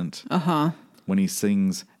wasn't. When he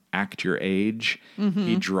sings "Act Your Age,"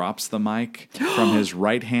 he drops the mic from his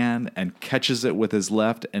right hand and catches it with his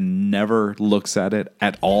left and never looks at it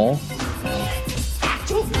at all.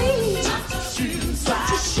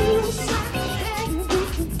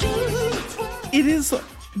 It is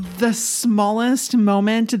the smallest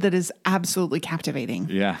moment that is absolutely captivating.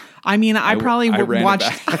 Yeah. I mean, I probably I ran it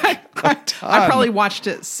watched. back I probably watched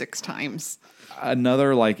it 6 times.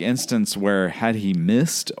 Another instance where had he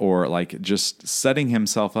missed or just setting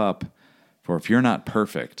himself up for if you're not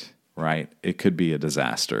perfect, right, it could be a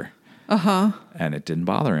disaster. And it didn't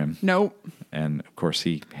bother him. Nope. And of course,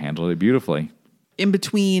 he handled it beautifully. In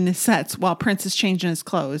between sets, while Prince is changing his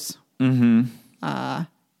clothes,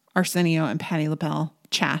 Arsenio and Patti LaBelle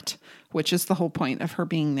chat, which is the whole point of her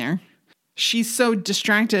being there. She's so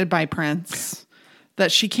distracted by Prince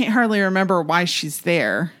that she can't hardly remember why she's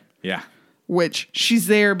there. Yeah. Which she's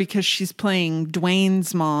there because she's playing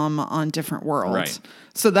Dwayne's mom on Different Worlds. Right.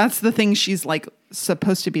 So that's the thing she's like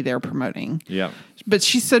supposed to be there promoting. Yeah. But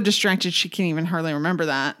she's so distracted she can't even hardly remember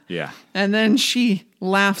that. Yeah. And then she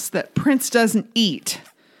laughs that Prince doesn't eat.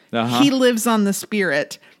 Uh-huh. He lives on the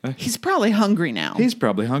spirit. He's probably hungry now. He's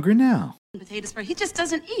probably hungry now. Potatoes for he just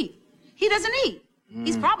doesn't eat. He doesn't eat.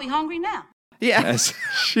 He's probably hungry now. Yeah. As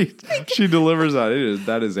she delivers that.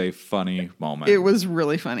 That is a funny moment. It was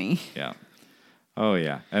really funny. Yeah. Oh,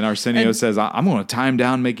 yeah. And Arsenio says, I'm going to tie him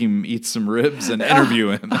down, make him eat some ribs, and interview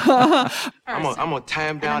him. I'm gonna tie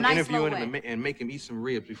him down, nice interview slow him, way. and make him eat some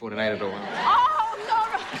ribs before the night is over. Oh,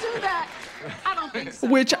 no, don't do that. I don't think so.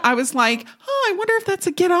 Which I was like, I wonder if that's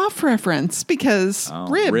a Get Off reference because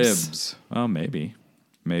ribs. Ribs. Oh, maybe.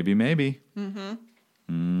 Maybe.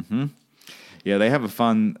 Mm-hmm. Yeah, they have a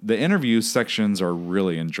fun... The interview sections are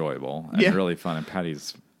really enjoyable and really fun, and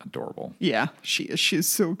Patty's adorable. Yeah, she is. She's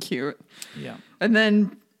so cute. Yeah. And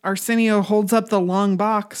then Arsenio holds up the long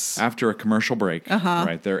box. After a commercial break,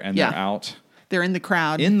 right there, and they're out... They're in the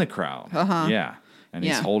crowd. Yeah. And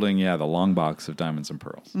he's holding, the long box of diamonds and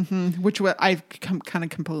pearls. Which I kind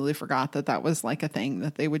of completely forgot that was like a thing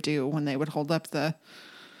that they would do when they would hold up the,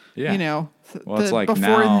 Yeah. you know. Well, it's like before,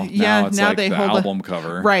 now it's now like they the hold album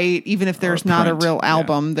cover. Right. Even if there's not a print. real Yeah.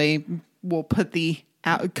 album, they will put the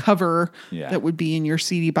cover Yeah. that would be in your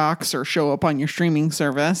CD box or show up on your streaming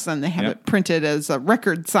service, and they have it printed as a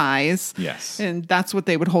record size. Yes. And that's what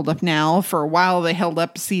they would hold up now. For a while, they held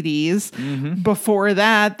up CDs. Mm-hmm. Before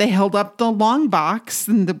that, they held up the long box,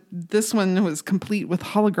 and this one was complete with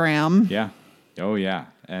hologram. Yeah. Oh, yeah.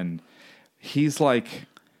 And he's like,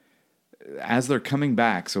 as they're coming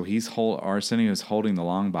back, so Arsenio is holding the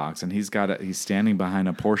long box, and he's standing behind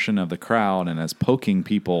a portion of the crowd and is poking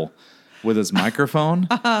people with his microphone.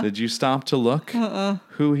 Did you stop to look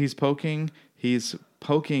who he's poking? He's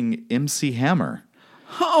poking MC Hammer,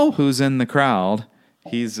 who's in the crowd.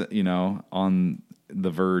 He's, on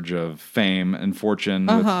the verge of fame and fortune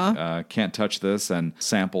with Can't Touch This, and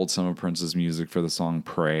sampled some of Prince's music for the song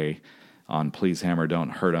Pray on Please Hammer,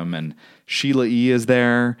 Don't Hurt Him. And Sheila E. is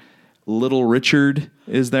there. Little Richard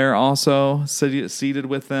is there also, seated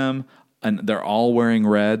with them. And they're all wearing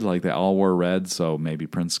red, like they all wore red, so maybe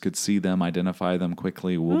Prince could see them, identify them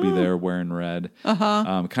quickly. We'll be there wearing red.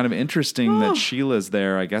 Kind of interesting that Sheila's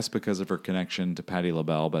there, I guess because of her connection to Patti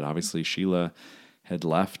LaBelle, but obviously Sheila had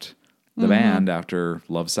left the band after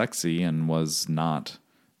Love Sexy and was not,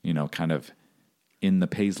 kind of in the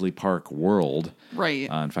Paisley Park world.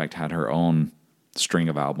 Right. In fact, had her own string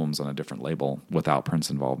of albums on a different label without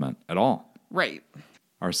Prince involvement at all. Right.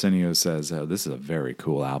 Arsenio says, this is a very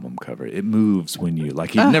cool album cover. It moves when you...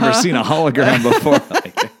 Like, he'd never seen a hologram before.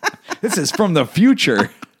 Like, this is from the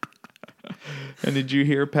future. And did you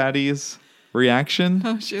hear Patty's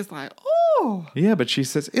reaction? She was like, oh. Yeah, but she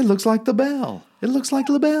says, it looks like the bell. It looks like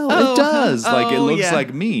LaBelle. It does. Like, it looks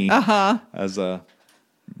like me as a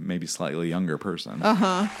maybe slightly younger person.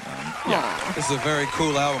 This is a very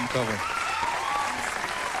cool album cover.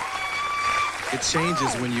 It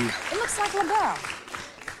changes when you... It looks like LaBelle.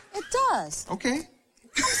 It does. Okay.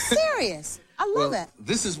 I'm serious. I love it.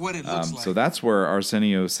 This is what it looks like. So that's where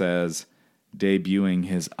Arsenio says, debuting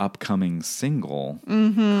his upcoming single,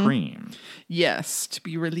 Cream. Yes, to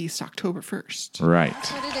be released October 1st. Right.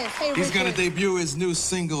 What it is. Hey, He's going to Richard. debut his new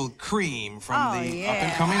single, Cream, from Oh, the yeah.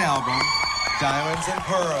 up-and-coming album, Diamonds and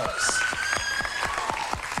Pearls.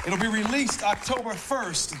 It'll be released October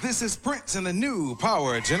 1st. This is Prince and the New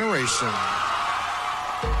Power Generation.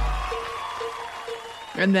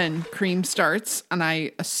 And then Cream starts, and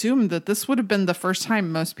I assume that this would have been the first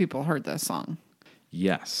time most people heard this song.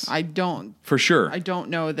 Yes. For sure. I don't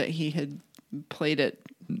know that he had played it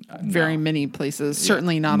very many places,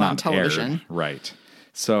 certainly not on television. aired. Right.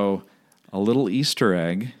 So a little Easter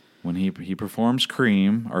egg, when he performs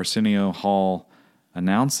Cream, Arsenio Hall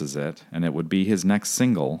announces it, and it would be his next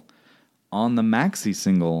single. On the maxi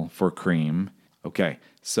single for Cream, okay,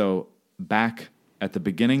 so back at the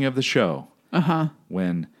beginning of the show,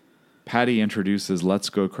 when Patty introduces Let's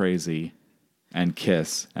Go Crazy and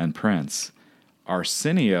Kiss and Prince,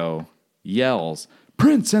 Arsenio yells,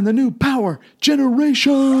 Prince and the New Power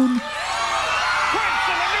Generation! Prince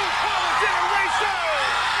and the new power generation!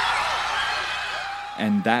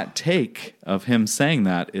 And that take of him saying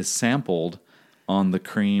that is sampled on the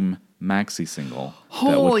Cream maxi single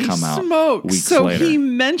Holy that would come out smokes. weeks So later. he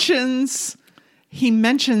mentions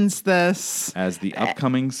this As the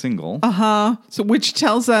upcoming single. so which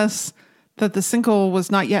tells us that the single was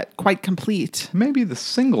not yet quite complete. Maybe the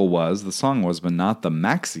single was, the song was, but not the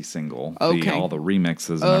maxi single. Okay. All the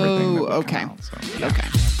remixes and everything that would okay. come out. So, yeah. Okay.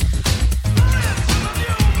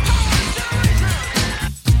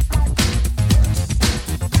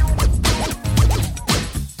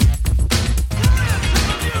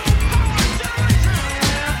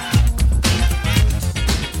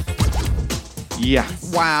 Yeah.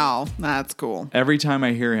 Wow, that's cool. Every time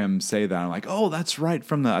I hear him say that, I'm like, oh, that's right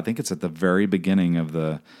from I think it's at the very beginning of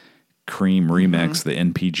the Cream remix, the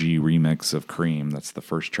NPG remix of Cream. That's the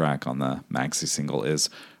first track on the maxi single is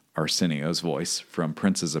Arsenio's voice from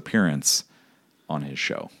Prince's appearance on his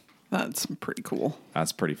show. That's pretty cool.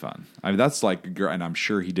 That's pretty fun. I mean, that's like, and I'm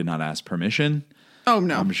sure he did not ask permission. Oh,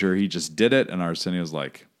 no. I'm sure he just did it, and Arsenio's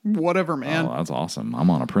like, Whatever, man. oh, that's awesome. I'm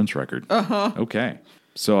on a Prince record. Okay.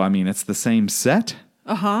 So, I mean, it's the same set.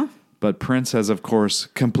 But Prince has, of course,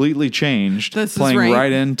 completely changed, This is playing right.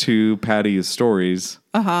 right into Patty's stories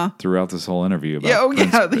throughout this whole interview. About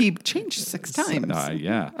Yeah, Prince. he changed 6 times.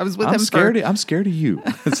 Yeah. I was with I'm him scared for... I'm scared of you.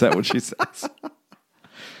 Is that what she says?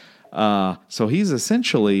 So he's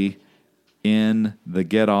essentially in the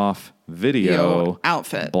Get Off video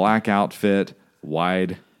outfit. Black outfit,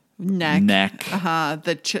 wide neck.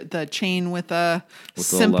 The chain with a With the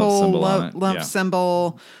simple love symbol on it. love Yeah.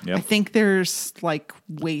 symbol. Yep. I think there's like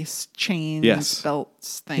waist chains, Yes.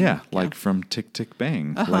 belts thing. Yeah, like from Tick Tick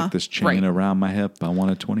Bang. Like this chain Right. around my hip. I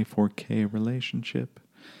want a 24K relationship.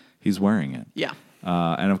 He's wearing it. Yeah.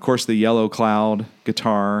 And of course, the yellow cloud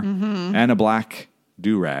guitar and a black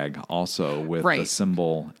do-rag also with the Right.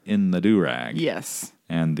 symbol in the do-rag. Yes.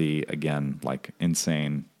 And the, again, like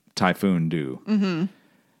insane typhoon do.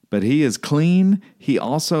 But he is clean. He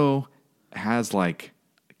also has like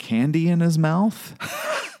candy in his mouth.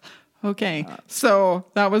 Okay. So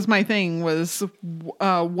that was my thing was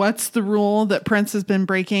what's the rule that Prince has been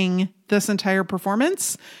breaking this entire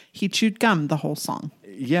performance? He chewed gum the whole song.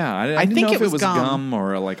 Yeah, I didn't think know it if it was was gum. gum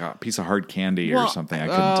or like a piece of hard candy or something. I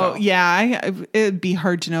couldn't tell. Yeah, it'd be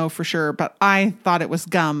hard to know for sure, but I thought it was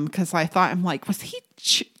gum because I'm like, was he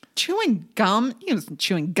chewing gum? He was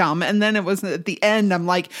chewing gum, and then it was at the end. I'm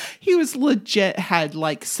like, he was legit had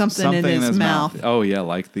like something in his mouth. Oh yeah,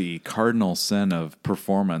 like the cardinal sin of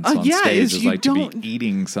performance on yeah, stage is is you like to be don't-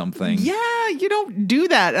 eating something. Yeah, you don't do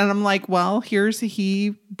that. And I'm like, well,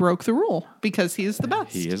 he broke the rule because he is the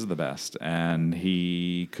best. He is the best, and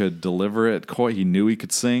he could deliver it. He knew he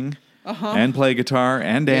could sing and play guitar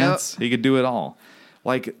and dance. He could do it all.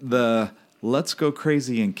 Like the Let's Go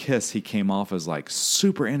Crazy and Kiss, he came off as like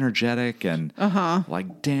super energetic and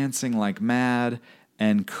like dancing like mad.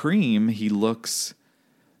 And Cream, he looks,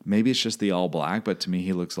 maybe it's just the all black, but to me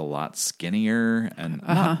he looks a lot skinnier and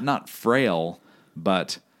not frail,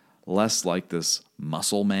 but less like this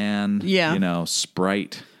muscle man,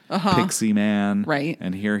 sprite. Pixie man. Right.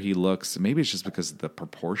 And here he looks, maybe it's just because of the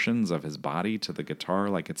proportions of his body to the guitar.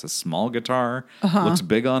 Like it's a small guitar, looks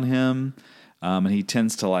big on him. And he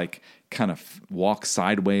tends to like kind of walk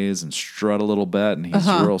sideways and strut a little bit. And he's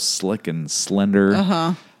real slick and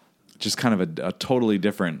slender. Just kind of a totally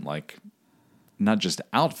different, like, not just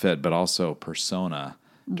outfit, but also persona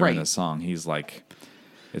during the song. He's like,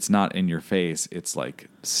 it's not in your face. It's like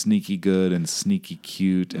sneaky good and sneaky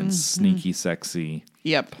cute and sneaky sexy.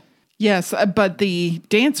 Yep. Yes, but the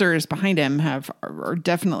dancers behind him are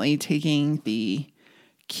definitely taking the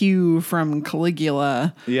cue from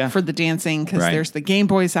Caligula for the dancing because there's the Game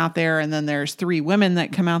Boys out there, and then there's 3 women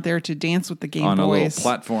that come out there to dance with the Game On Boys a little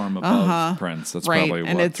platform above Prince. That's probably,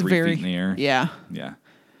 and what, it's 3 very, feet in the air? Yeah. Yeah.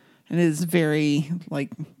 And it is very, like,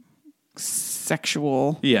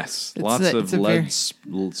 sexual. Yes. It's Lots a- of it's a leg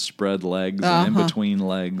very- spread legs and in between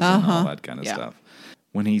legs and all that kind of stuff.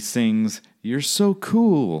 When he sings, "You're so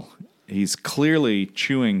cool," he's clearly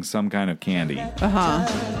chewing some kind of candy. You're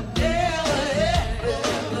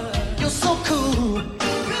so cool.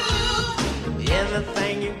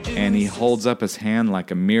 Everything you do. And he holds up his hand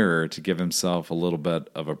like a mirror to give himself a little bit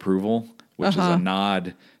of approval, which is a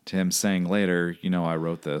nod to him saying later, I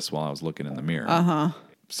wrote this while I was looking in the mirror.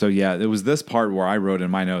 So yeah, it was this part where I wrote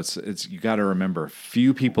in my notes, it's you got to remember,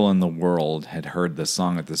 few people in the world had heard this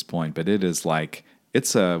song at this point, but it is like,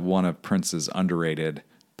 it's one of Prince's underrated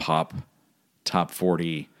pop top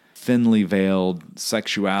 40, thinly veiled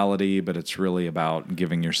sexuality, but it's really about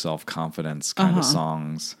giving yourself confidence kind of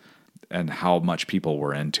songs. And how much people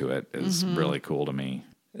were into it is really cool to me.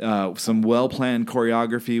 Some well-planned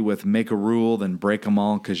choreography with Make a Rule, then Break 'em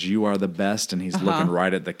All because you are the best. And he's looking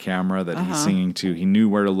right at the camera that he's singing to. He knew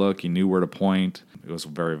where to look. He knew where to point. It was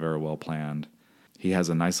very, very well planned. He has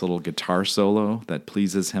a nice little guitar solo that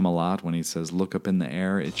pleases him a lot when he says, look up in the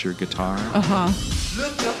air, it's your guitar.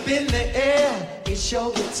 Look up in the air, it's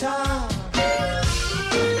your guitar.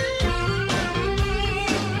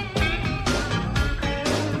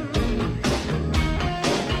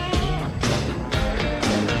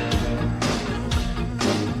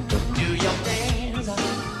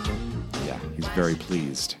 Yeah, he's very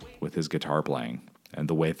pleased with his guitar playing and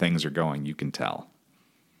the way things are going, you can tell.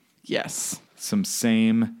 Yes. Some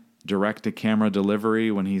same direct-to-camera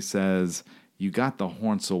delivery when he says, you got the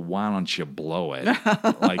horn, so why don't you blow it?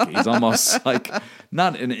 Like, he's almost like,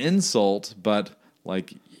 not an insult, but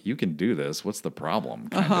like, you can do this. What's the problem?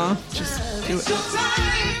 Kind of. Just do It's it. your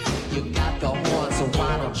time. You got the horn, so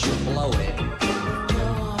why don't you blow it?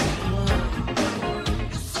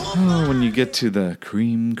 Oh, when you get to the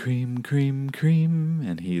cream, cream, cream, cream,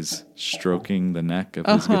 and he's stroking the neck of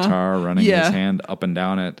his guitar, running his hand up and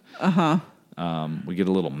down it. We get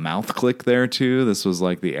a little mouth click there, too. This was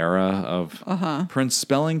like the era of Prince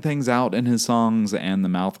spelling things out in his songs and the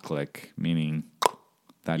mouth click, meaning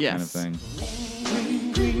that kind of thing.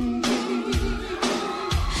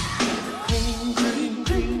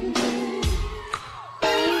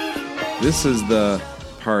 This is the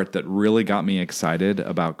part that really got me excited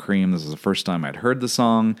about Cream. This is the first time I'd heard the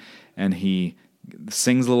song, and he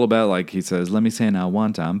sings a little bit, like he says, let me say now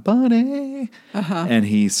one time, bunny. And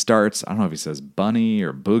he starts, I don't know if he says bunny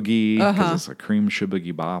or boogie, because it's a Cream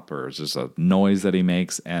Shiboogie Bop, or it's just a noise that he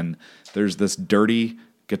makes. And there's this dirty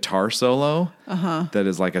guitar solo that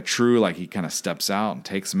is like a true, like he kind of steps out and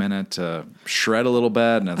takes a minute to shred a little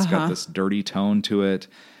bit, and it's got this dirty tone to it.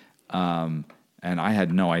 And I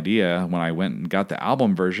had no idea when I went and got the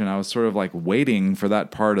album version. I was sort of like waiting for that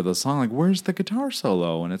part of the song. Like, where's the guitar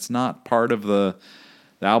solo? And it's not part of the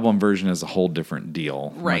album version is a whole different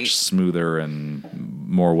deal. Right. Much smoother and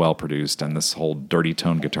more well produced. And this whole dirty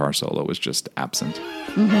tone guitar solo was just absent.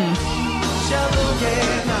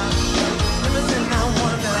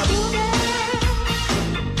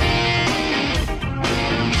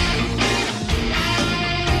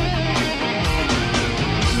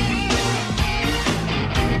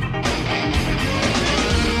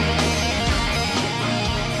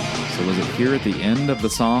 Was it here at the end of the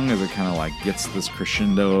song as it kind of like gets this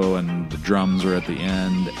crescendo and the drums are at the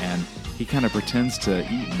end and he kind of pretends to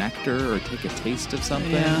eat nectar or take a taste of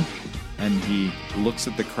something? Yeah. And he looks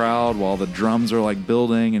at the crowd while the drums are like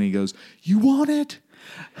building and he goes, you want it?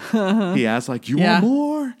 He asks like, you want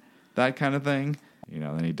more? That kind of thing. You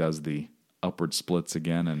know, then he does the upward splits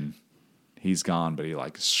again and he's gone, but he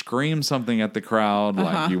like screams something at the crowd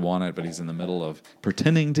like you want it, but he's in the middle of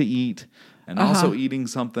pretending to eat. And also eating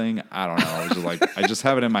something, I don't know. It's just like I just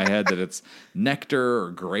have it in my head that it's nectar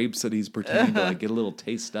or grapes that he's pretending to like get a little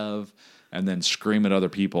taste of, and then scream at other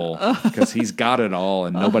people because he's got it all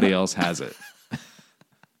and nobody else has it.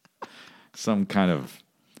 Some kind of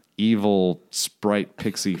evil sprite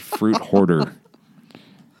pixie fruit hoarder.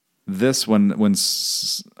 This when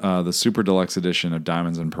the Super Deluxe edition of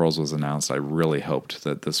Diamonds and Pearls was announced, I really hoped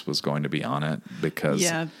that this was going to be on it because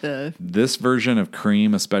this version of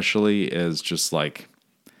Cream especially is just like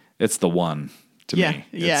it's the one to me.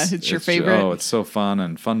 It's your favorite. It's so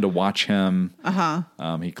fun to watch him.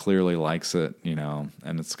 He clearly likes it, you know,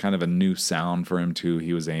 and it's kind of a new sound for him too.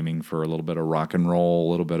 He was aiming for a little bit of rock and roll,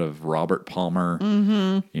 a little bit of Robert Palmer,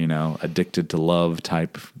 you know, Addicted to Love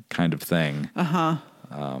type kind of thing.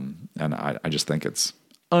 And I just think it's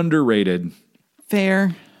underrated.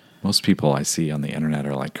 Fair. Most people I see on the internet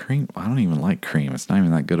are like, Cream, I don't even like Cream. It's not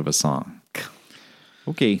even that good of a song.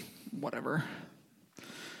 Okay. Whatever.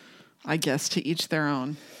 I guess to each their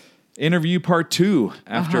own. Interview part 2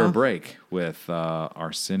 after a break with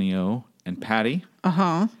Arsenio and Patty.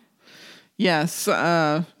 Yes.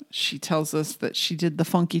 She tells us that she did the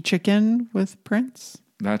funky chicken with Prince.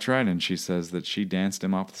 That's right. And she says that she danced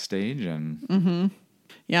him off the stage and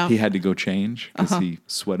Yeah. he had to go change because he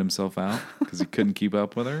sweat himself out because he couldn't keep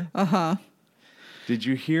up with her. Did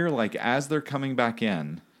you hear, like, as they're coming back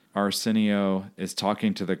in, Arsenio is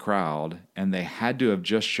talking to the crowd, and they had to have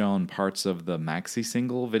just shown parts of the maxi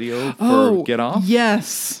single video for Get Off?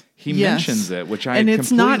 Yes. He mentions it, which I and completely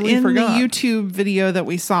it's not in forgot. the YouTube video that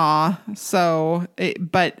we saw. So,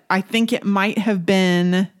 but I think it might have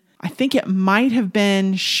been. I think it might have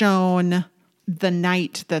been shown the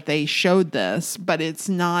night that they showed this, but it's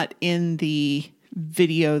not in the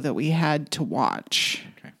video that we had to watch.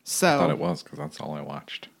 Okay. So I thought it was because that's all I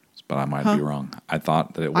watched. It's but I might be wrong. I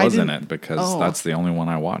thought that it was in it because Oh. that's the only one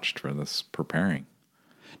I watched for this preparing.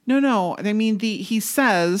 No. I mean, he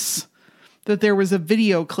says that there was a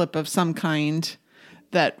video clip of some kind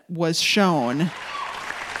that was shown.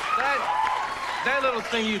 That little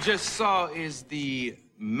thing you just saw is the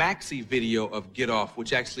maxi video of Get Off,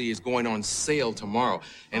 which actually is going on sale tomorrow.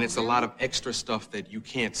 And it's a lot of extra stuff that you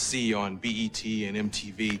can't see on BET and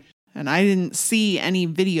MTV. And I didn't see any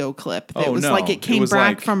video clip. It was no. like it came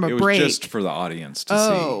back from a break. It was just for the audience to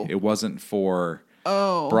see. It wasn't for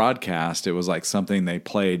broadcast. It was like something they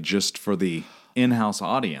played just for the in-house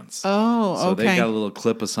audience. So they got a little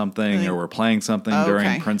clip of something or were playing something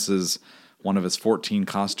during Prince's one of his 14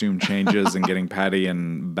 costume changes and getting Patty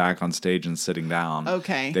and back on stage and sitting down.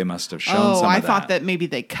 Okay. They must have shown some of that. I thought that maybe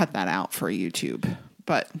they cut that out for YouTube.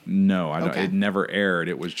 But no, I don't, it never aired.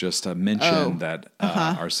 It was just a mention that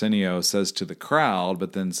Arsenio says to the crowd,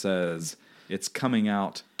 but then says it's coming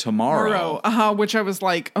out tomorrow. Which I was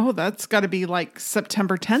like, that's got to be like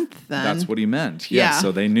September 10th then. That's what he meant. Yeah.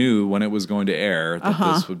 So they knew when it was going to air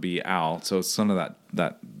that this would be out. So some of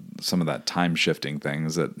that time shifting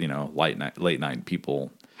things that late night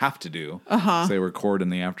people have to do. So they record in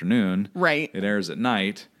the afternoon. Right. It airs at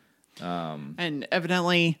night. And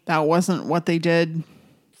evidently that wasn't what they did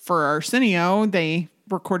for Arsenio. They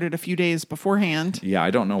recorded a few days beforehand. Yeah, I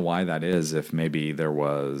don't know why that is. If maybe there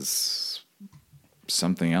was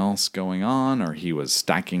something else going on or he was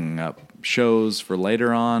stacking up shows for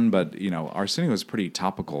later on. But, Arsenio was pretty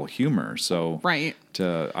topical humor. So right.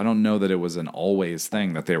 I don't know that it was an always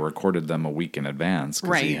thing that they recorded them a week in advance.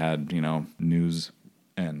 Because he had, news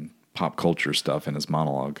and pop culture stuff in his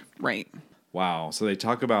monologue. Right. Wow. So they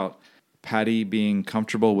talk about Patty being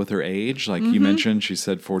comfortable with her age. Like you mentioned, she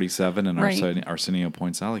said 47, and Arsenio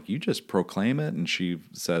points out, like, you just proclaim it. And she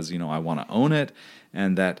says, I want to own it.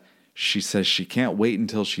 And that she says she can't wait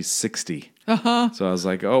until she's 60. So I was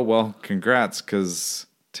like, oh, well, congrats, because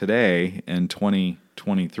today in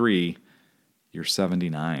 2023, you're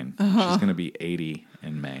 79. She's going to be 80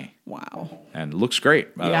 in May. Wow. And looks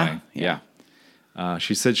great, by the way. Yeah.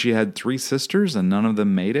 She said she had 3 sisters, and none of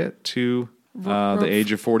them made it to the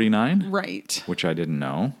age of 49. Right. Which I didn't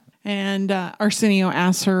know. And Arsenio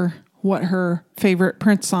asks her what her favorite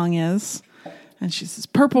Prince song is. And she says,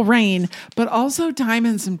 Purple Rain, but also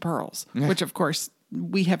Diamonds and Pearls, which, of course,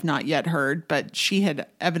 we have not yet heard, but she had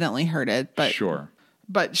evidently heard it. But sure.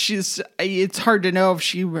 But it's hard to know if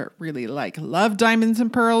she really loved Diamonds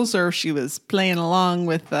and Pearls or if she was playing along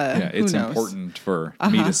with it's important for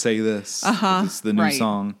me to say this. It's the new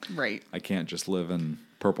song. Right. I can't just live in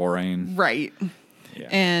Purple Rain. Right.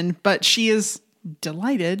 Yeah. But she is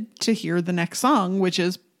delighted to hear the next song, which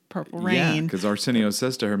is Purple Rain. Yeah, because Arsenio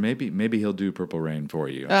says to her, maybe he'll do Purple Rain for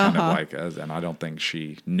you. Kind of and I don't think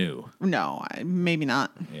she knew. No, maybe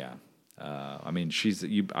not. Yeah.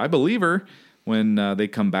 I believe her when they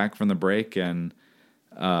come back from the break and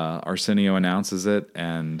Arsenio announces it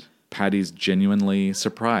and Patty's genuinely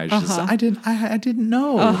surprised. She says, I didn't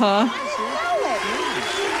know.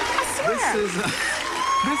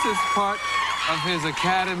 This is part of his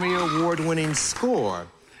Academy Award-winning score,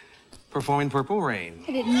 performing Purple Rain.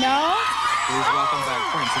 I didn't know. Please welcome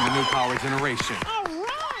back Prince and the new power generation. All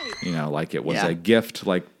right. Like it was a gift,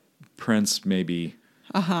 like Prince maybe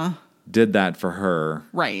did that for her.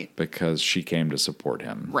 Right. Because she came to support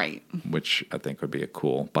him. Right. Which I think would be a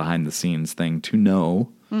cool behind-the-scenes thing to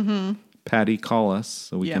know. Mm-hmm. Patty, call us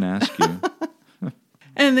so we can ask you.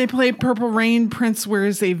 And they play Purple Rain. Prince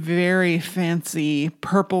wears a very fancy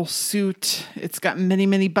purple suit. It's got many,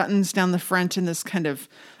 many buttons down the front and this kind of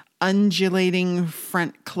undulating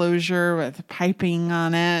front closure with piping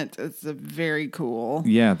on it. It's very cool.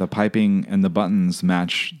 Yeah, the piping and the buttons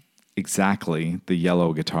match exactly the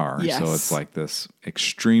yellow guitar. Yes. So it's like this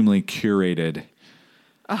extremely curated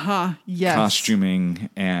yes. costuming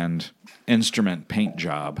and instrument paint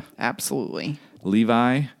job. Absolutely.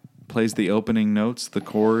 Levi plays the opening notes, the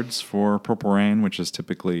chords for Purple Rain, which is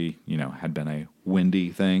typically, had been a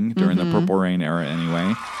windy thing during the Purple Rain era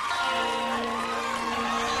anyway.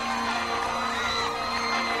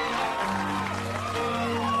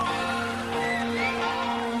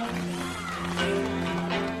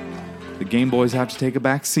 The Game Boys have to take a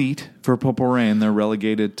back seat for Purple Rain. They're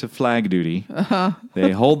relegated to flag duty.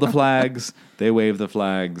 They hold the flags, they wave the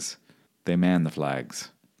flags, they man the flags.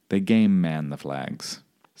 They game man the flags.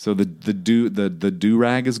 So the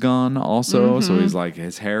do-rag is gone also. So he's like,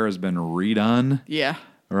 his hair has been redone. Yeah.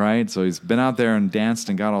 Right? So he's been out there and danced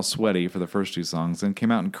and got all sweaty for the first 2 songs. Then came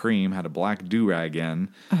out in Cream, had a black do-rag in.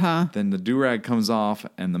 Then the do-rag comes off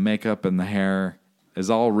and the makeup and the hair is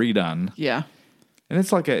all redone. Yeah. And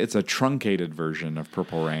it's a truncated version of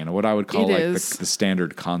Purple Rain, what I would call the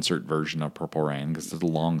standard concert version of Purple Rain, because it's a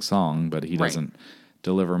long song, but he doesn't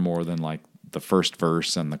deliver more than like the first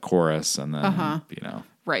verse and the chorus, and then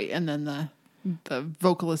right, and then the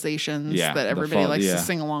vocalizations that everybody likes to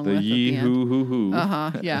sing along with. Yee hoo hoo hoo.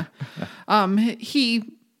 Yeah. He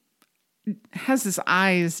has his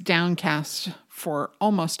eyes downcast for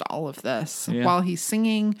almost all of this. Yeah. While he's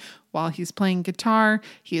singing, while he's playing guitar,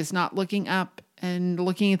 he is not looking up and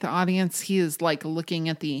looking at the audience. He is like looking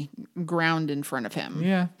at the ground in front of him.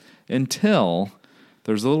 Yeah. Until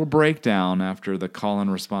there's a little breakdown after the call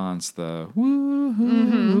and response, the woo hoo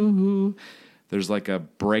hoo hoo. There's like a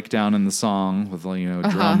breakdown in the song with,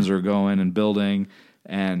 drums are going and building,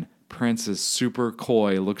 and Prince is super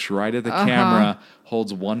coy, looks right at the camera,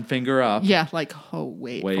 holds one finger up. Yeah, like,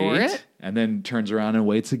 wait for it. And then turns around and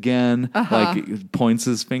waits again, like points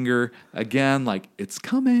his finger again, like it's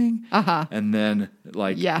coming. And then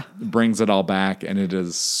brings it all back, and it is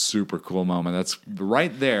a super cool moment. That's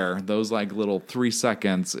right there. Those like little 3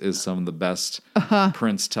 seconds is some of the best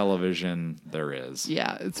Prince television there is.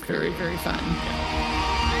 Yeah, it's very, very fun.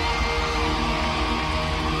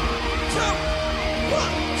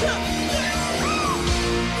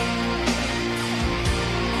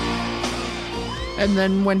 And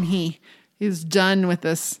then when he is done with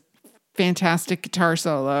this fantastic guitar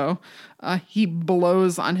solo, he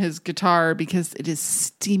blows on his guitar because it is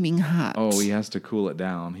steaming hot. Oh, he has to cool it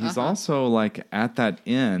down. He's also like at that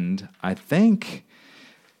end, I think.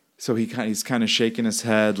 So he's kind of shaking his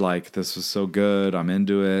head like, this was so good, I'm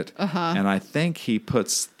into it. And I think he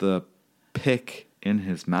puts the pick in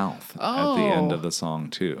his mouth at the end of the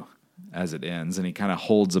song too, as it ends. And he kind of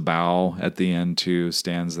holds a bow at the end too,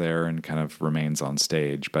 stands there and kind of remains on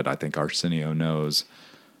stage. But I think Arsenio knows,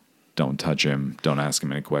 don't touch him, don't ask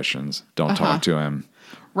him any questions, don't talk to him.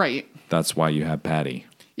 Right. That's why you have Patty.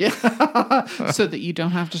 Yeah. So that you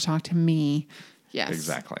don't have to talk to me. Yes.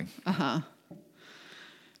 Exactly.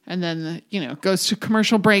 And then, goes to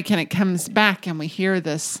commercial break, and it comes back, and we hear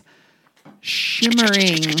this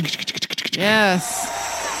shimmering. Yes.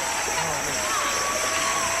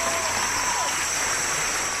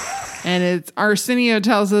 And it's Arsenio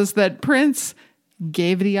tells us that Prince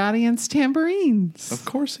gave the audience tambourines. Of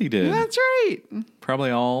course he did. That's right. Probably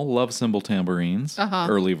all love cymbal tambourines.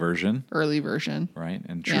 Early version. Early version. Right.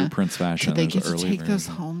 And true Prince fashion. Did they get to early take version. those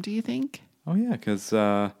home, do you think? Oh, yeah, because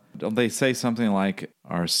don't they say something like,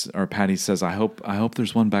 our Patty says, I hope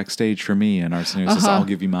there's one backstage for me, and Arsenio says, I'll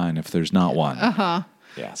give you mine if there's not one.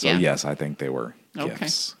 Yeah, so yes, I think they were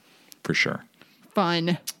gifts. For sure.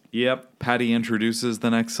 Fun. Yep. Patty introduces the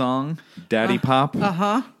next song, Daddy Pop.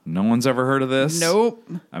 No one's ever heard of this. Nope.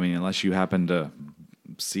 I mean, unless you happen to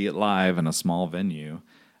see it live in a small venue.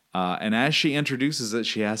 And as she introduces it,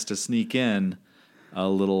 she has to sneak in a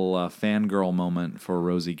little fangirl moment for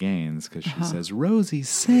Rosie Gaines, because she says, Rosie,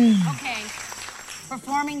 sing. Okay,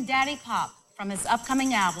 performing Daddy Pop from his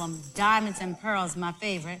upcoming album, Diamonds and Pearls, my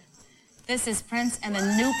favorite. This is Prince and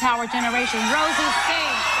the new power generation, Rosie,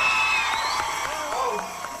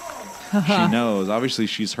 sing. She knows. Obviously,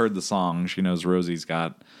 she's heard the song. She knows Rosie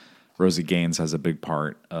Gaines has a big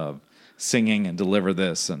part of singing and delivering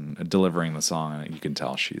the song. And you can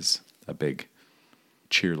tell she's a big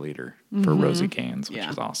cheerleader for Rosie Gaines, which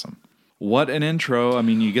is awesome. What an intro. I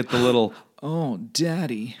mean, you get the little, oh,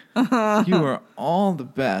 Daddy, you are all the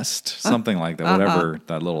best. Something like that, whatever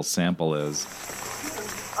that little sample is.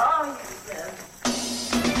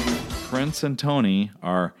 Prince and Tony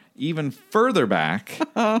are even further back.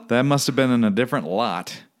 That must have been in a different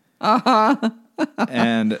lot.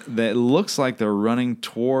 And it looks like they're running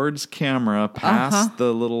towards camera past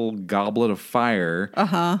the little goblet of fire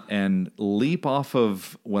and leap off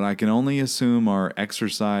of what I can only assume are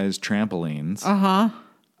exercise trampolines.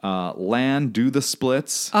 Land, do the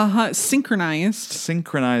splits.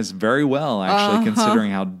 Synchronized very well, actually,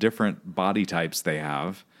 considering how different body types they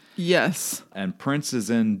have. Yes. And Prince is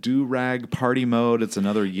in do-rag party mode. It's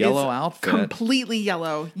another yellow outfit. Completely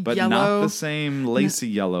yellow. But not the same lacy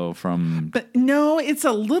yellow from... But no, it's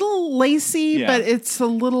a little lacy, but it's a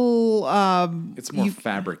little... it's more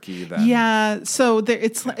fabric-y than... Yeah, so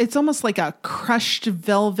it's almost like a crushed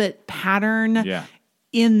velvet pattern Yeah.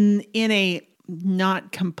 in a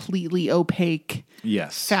not completely opaque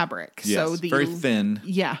fabric. Yes, So very thin.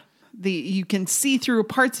 Yeah. You can see through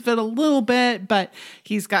parts of it a little bit, but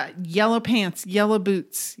he's got yellow pants, yellow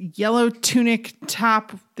boots, yellow tunic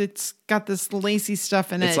top that's got this lacy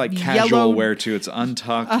stuff in it. It's like casual wear too. It's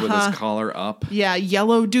untucked with his collar up. Yeah,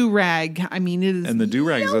 yellow do-rag. I mean, it is. And the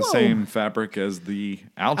do-rag is the same fabric as the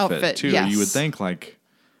outfit too. Yes. You would think like,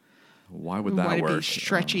 Why would that Would it be work?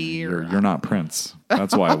 stretchy or- You're not Prince.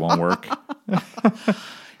 That's why it won't work.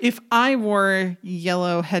 If I wore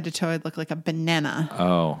yellow head to toe, I'd look like a banana.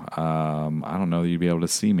 Oh, I don't know that you'd be able to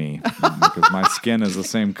see me because my skin is the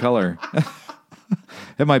same color.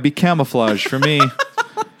 It might be camouflage for me.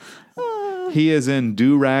 He is in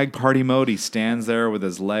do-rag party mode. He stands there with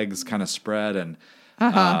his legs kind of spread and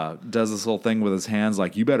does this little thing with his hands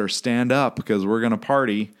like, you better stand up because we're going to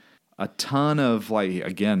party. A ton of, like,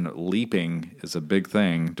 again, leaping is a big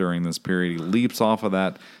thing during this period. He leaps off of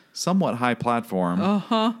that somewhat high platform.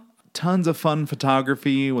 Tons of fun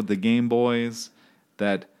photography with the Game Boys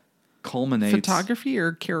that culminates. Photography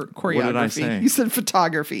or choreography? What did I say? You said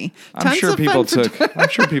photography. I'm sure people took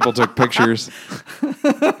pictures.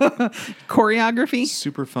 Choreography?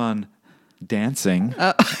 Super fun dancing.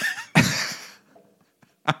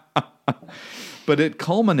 But it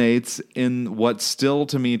culminates in what still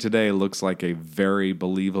to me today looks like a very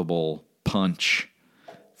believable punch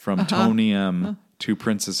from Tony M to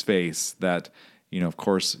Prince's face that, you know, of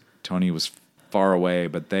course, Tony was far away,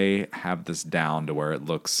 but they have this down to where it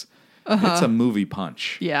looks, it's a movie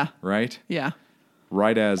punch. Yeah. Right? Yeah.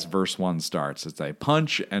 Right as verse 1 starts, it's a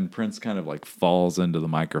punch, and Prince kind of like falls into the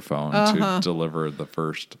microphone to deliver the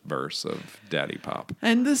first verse of Daddy Pop.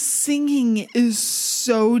 And the singing is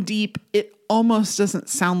so deep, it almost doesn't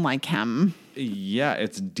sound like him. Yeah,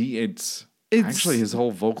 it's actually his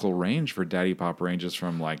whole vocal range for Daddy Pop ranges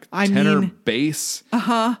from like tenor bass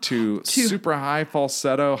to super high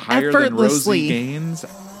falsetto, higher than Rosie effortlessly. Gaines.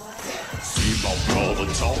 See my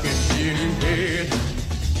brother talking in your head.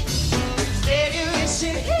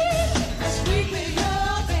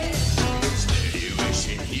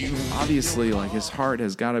 Obviously, like his heart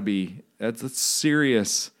has got to be, that's a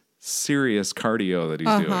serious cardio that he's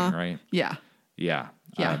doing, right? Yeah. Yeah.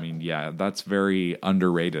 Yeah. I mean, yeah, that's very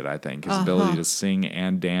underrated, I think. His ability to sing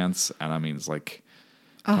and dance. And I mean, it's like,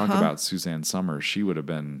 talk about Suzanne Summers. She would have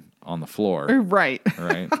been on the floor. Right.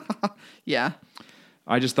 Right? Yeah.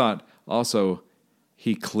 I just thought also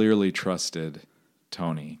he clearly trusted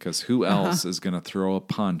Tony because who else is going to throw a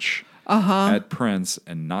punch at Prince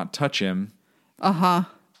and not touch him?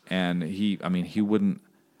 And he wouldn't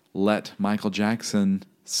let Michael Jackson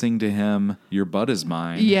sing to him, "Your Butt Is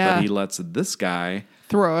Mine." Yeah. But he lets this guy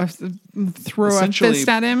Throw a essentially fist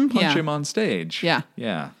at him. punch him on stage. Yeah.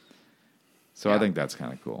 Yeah. So I think that's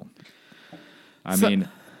kind of cool. I So- mean,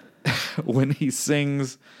 when he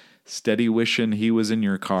sings "Steady Wishin' He Was in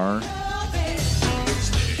Your Car,"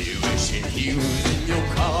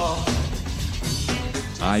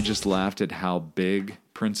 I just laughed at how big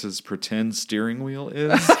Prince's pretend steering wheel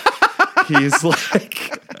is. He's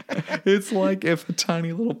like, it's like if a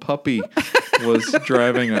tiny little puppy was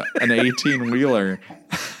driving an 18-wheeler.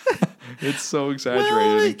 It's so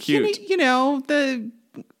exaggerated and cute. You know, the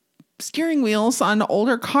steering wheels on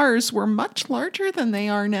older cars were much larger than they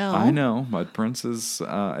are now. I know, but Prince is,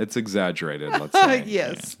 it's exaggerated, let's say.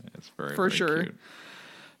 Yes. Yeah, it's very, For very sure. cute.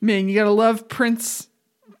 Man, you gotta love Prince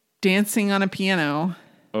dancing on a piano.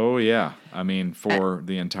 Oh, yeah. I mean, for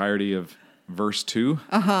the entirety of verse 2,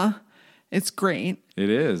 It's great. it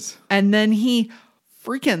is. And then he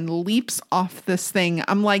freaking leaps off this thing.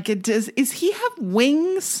 I'm like, is he have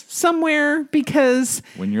wings somewhere? Because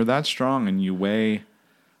When you're that strong and you weigh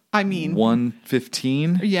I mean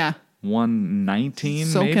 115, yeah. 119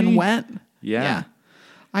 Soaking maybe? wet. Yeah.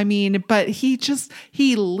 I mean, but he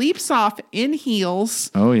leaps off in heels.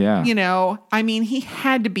 Oh, yeah. You know, I mean, he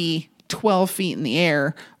had to be 12 feet in the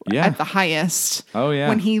air Yeah. at the highest. Oh, yeah.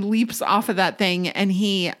 When he leaps off of that thing and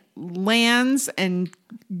he lands and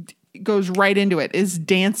goes right into it, is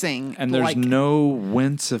dancing. And there's like, no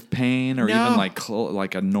wince of pain or No. even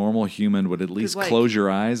like a normal human would at least like- close your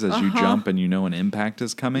eyes as you jump and you know an impact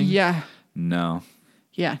is coming. Yeah. No.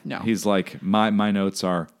 Yeah. No. He's like, my notes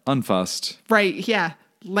are unfussed. right. Yeah.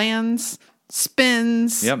 Lands,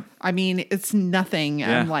 spins. Yep. I mean, it's nothing.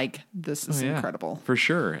 Yeah. I'm like, this is Yeah, incredible. for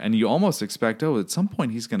sure. And you almost expect, at some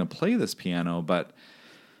point he's going to play this piano, but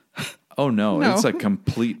oh no, No. it's a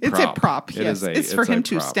complete prop. It's a prop. It Yes. is It's for a him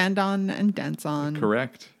to prop. stand on and dance on.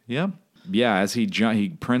 Correct. Yep. Yeah, as he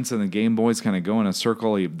Prince and the Game Boys kind of go in a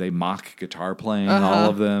circle. They mock guitar playing, all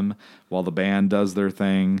of them, while the band does their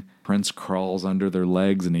thing. Prince crawls under their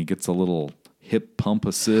legs and he gets a little hip pump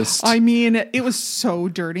assist. I mean, it was so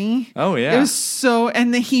dirty. Oh, yeah. It was so,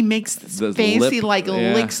 and then he makes this The face. lip, He like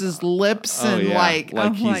yeah. licks his lips Oh, and yeah. like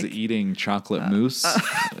I'm he's eating chocolate mousse.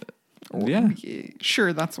 Yeah,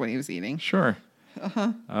 sure, that's what he was eating. sure.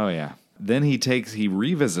 Oh yeah. Then he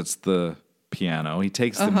revisits the piano. He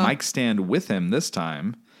takes the mic stand with him this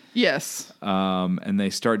time, Yes. and they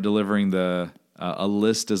start delivering a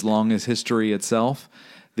list as long as history itself.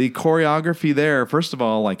 The choreography there, first of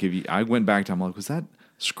all, like I went back to, I'm like, was that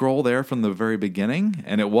scroll there from the very beginning?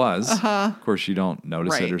 And it was. Of course, you don't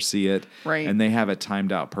notice it or see it. Right. And they have it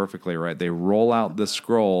timed out perfectly, right? They roll out the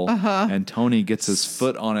scroll, and Tony gets his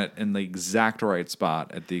foot on it in the exact right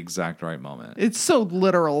spot at the exact right moment. It's so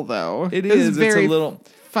literal, though. It is. It's very a little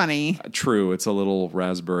funny. True. It's a little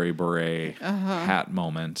raspberry beret hat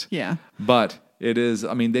moment. Yeah. But it is.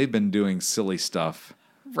 I mean, they've been doing silly stuff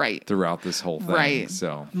Right. throughout this whole thing. Right.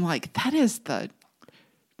 So I'm like, that is the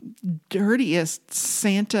dirtiest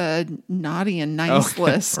Santa naughty and nice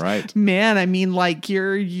list. Right. Man, I mean, like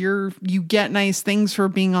you get nice things for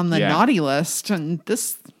being on the Yeah. naughty list in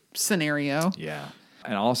this scenario. yeah.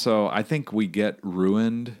 And also, I think we get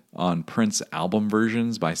ruined on Prince album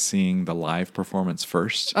versions by seeing the live performance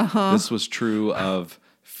first. This was true of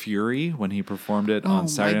Fury when he performed it on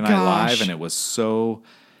Saturday Night gosh. Live, and it was so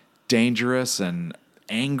dangerous and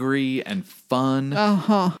angry and fun.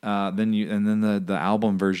 Then the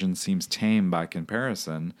album version seems tame by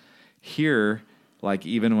comparison. Here, like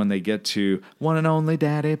even when they get to One and Only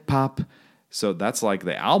Daddy Pop, so that's like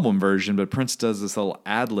the album version, but Prince does this little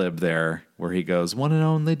ad lib there where he goes, One and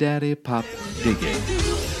Only Daddy Pop, dig it.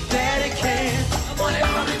 Daddy can. One and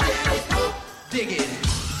only daddy pop. Dig it.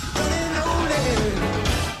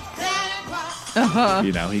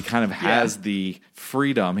 You know, he kind of has the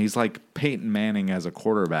freedom. He's like Peyton Manning as a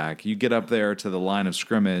quarterback. You get up there to the line of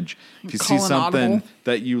scrimmage. If you see Call an something audible.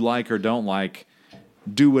 that you like or don't like,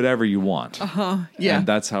 do whatever you want. Yeah. And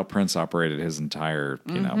that's how Prince operated his entire,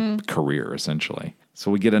 career, essentially.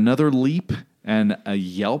 So we get another leap and a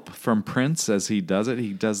yelp from Prince as he does it.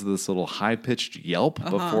 He does this little high-pitched yelp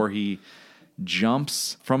before he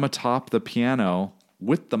jumps from atop the piano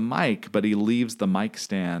with the mic, but he leaves the mic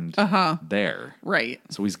stand there. Right.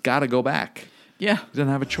 So he's got to go back. Yeah. He doesn't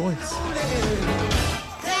have a choice.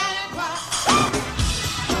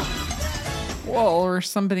 Well, or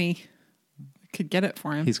somebody could get it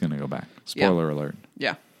for him. He's going to go back. Spoiler alert.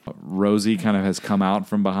 Yeah. Rosie kind of has come out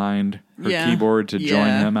from behind her keyboard to join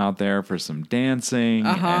him out there for some dancing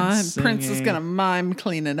and And Prince is going to mime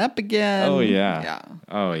cleaning up again. Oh, yeah. Yeah.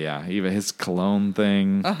 Oh, yeah. Even his cologne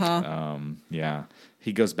thing. Yeah.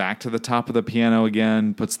 He goes back to the top of the piano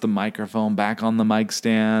again, puts the microphone back on the mic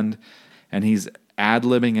stand, and he's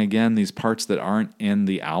ad-libbing again these parts that aren't in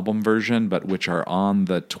the album version, but which are on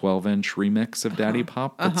the 12-inch remix of Daddy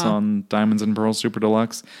Pop that's on Diamonds and Pearls Super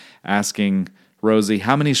Deluxe, asking Rosie,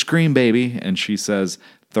 how many scream, baby? And she says,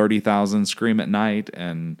 30,000 scream at night.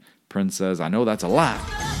 And Prince says, I know that's a lot.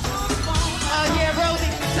 Oh, yeah, Rosie,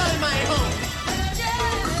 tell him I ain't home.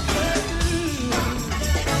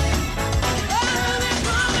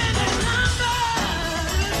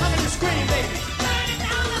 How many scream, baby?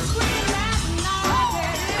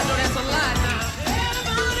 I know that's a lot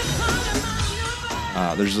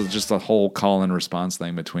now. There's just a whole call and response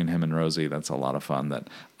thing between him and Rosie that's a lot of fun that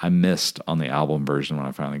I missed on the album version when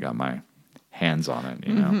I finally got my hands on it,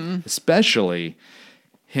 you know. Especially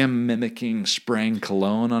him mimicking spraying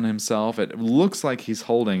cologne on himself. It looks like he's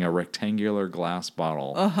holding a rectangular glass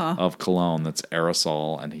bottle of cologne that's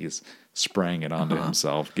aerosol, and he's spraying it onto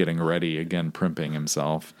himself, getting ready, again, primping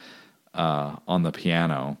himself on the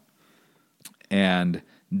piano. And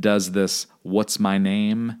does this "What's my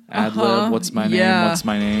name?" ad lib. What's my name? What's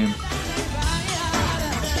my name?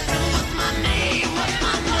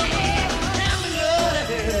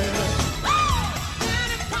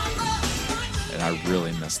 And I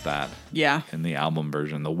really missed that. Yeah. In the album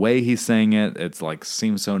version, the way he sang it, it's like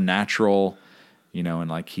seems so natural, you know. And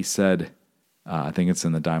like he said, I think it's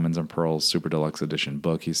in the Diamonds and Pearls Super Deluxe Edition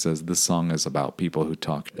book. He says this song is about people who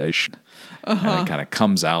talk ish, and it kind of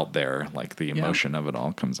comes out there, like the emotion of it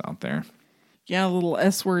all comes out there. Yeah, a little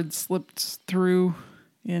S word slipped through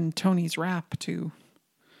in Tony's rap, too.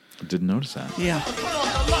 Didn't notice that. Yeah.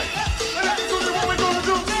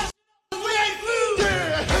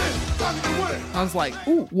 I was like,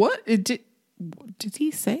 ooh, what? Did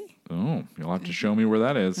he say? Oh, you'll have to show me where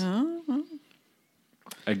that is.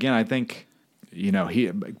 Again, I think, you know,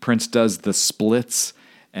 Prince does the splits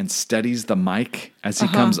and steadies the mic as he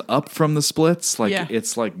comes up from the splits. Like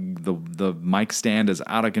it's like the mic stand is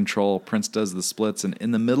out of control. Prince does the splits, and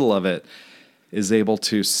in the middle of it is able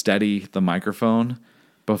to steady the microphone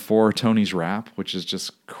before Tony's rap, which is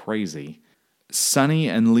just crazy. Sonny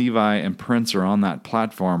and Levi and Prince are on that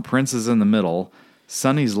platform. Prince is in the middle.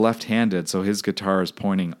 Sonny's left-handed, so his guitar is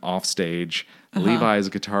pointing off stage. Levi's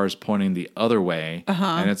guitar is pointing the other way.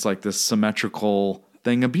 And it's like this symmetrical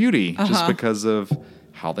thing of beauty just because of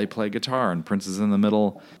how they play guitar. And Prince is in the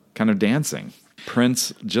middle kind of dancing.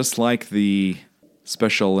 Prince, just like the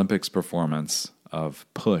Special Olympics performance of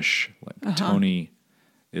Push, like Tony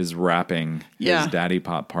is rapping Yeah. his Daddy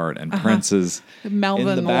Pop part, and Prince is Melvin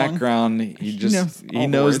in the along. background. He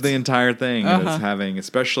knows the entire thing. And it's having,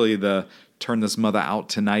 especially the "Turn This Mother Out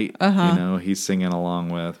Tonight." He's singing along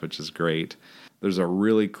with, which is great. There's a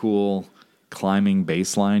really cool climbing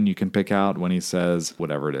bass line you can pick out when he says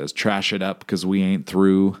whatever it is, "Trash it up because we ain't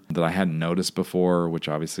through," that I hadn't noticed before, which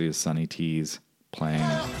obviously is Sonny T's playing.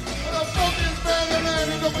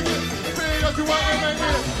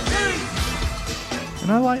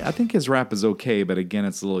 And I think his rap is okay, but again,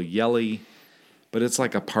 it's a little yelly, but it's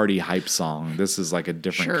like a party hype song. This is like a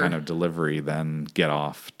different kind of delivery than Get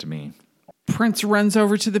Off to me. Prince runs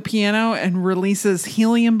over to the piano and releases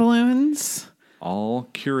helium balloons. All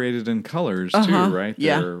curated in colors too, right?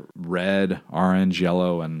 Yeah. They're red, orange,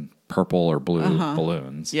 yellow, and purple or blue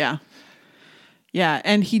balloons. Yeah. Yeah,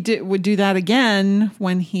 and he would do that again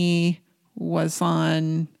when he was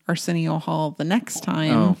on Arsenio Hall the next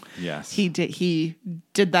time. Oh, yes. He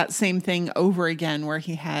did that same thing over again where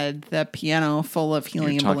he had the piano full of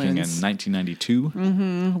helium You're talking balloons. in 1992?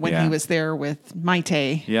 When he was there with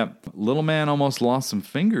Maite. Yep. Little man almost lost some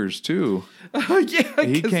fingers too. Oh, yeah.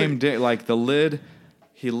 He came like the lid,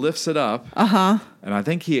 he lifts it up. And I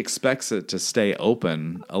think he expects it to stay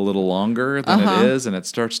open a little longer than it is, and it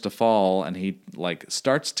starts to fall, and he like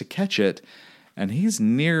starts to catch it, and he's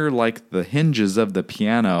near like the hinges of the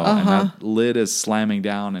piano, and that lid is slamming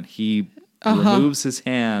down, and he removes his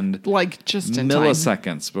hand like just in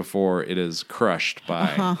milliseconds before it is crushed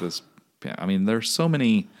by this. I mean, there's so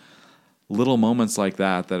many little moments like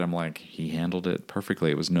that I'm like, he handled it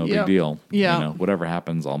perfectly. It was no big deal. Yeah. Whatever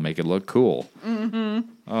happens, I'll make it look cool.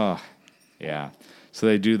 Oh, yeah. So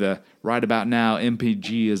they do the right about now.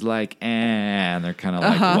 MPG is like, and they're kind of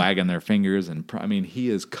like wagging their fingers, and I mean, he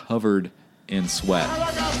is covered in sweat.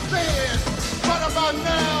 Like I said, right about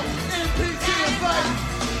now, MPG is like,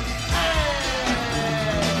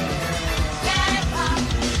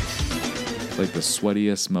 It's like the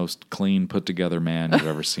sweatiest, most clean, put together man you've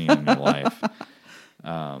ever seen in your life.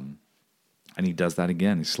 And he does that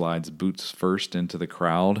again. He slides boots first into the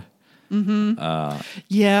crowd. Yeah.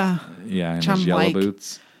 Yeah, in Which his I'm yellow like-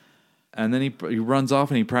 boots. And then he runs off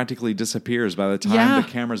and he practically disappears. By the time the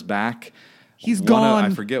camera's back, He's gone. I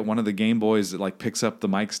forget, one of the Game Boys that like picks up the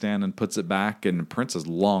mic stand and puts it back, and Prince is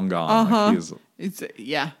long gone. Like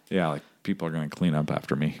Yeah. like people are going to clean up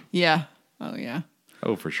after me. Yeah. Oh, yeah.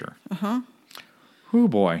 Oh, for sure. Oh,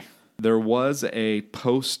 boy. There was a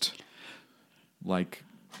post, like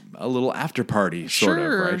a little after party, sort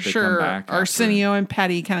of, right? They come back after. Arsenio and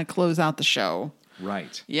Patty kind of close out the show.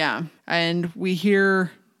 Right. Yeah. And we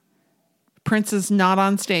hear Prince is not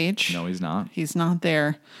on stage. No, he's not. He's not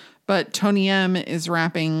there. But Tony M is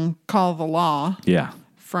rapping Call the Law Yeah.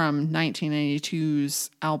 from 1992's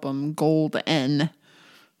album Gold N.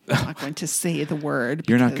 I'm not going to say the word.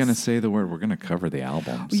 You're not because- going to say the word. We're going to cover the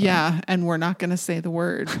album. So. Yeah, and we're not going to say the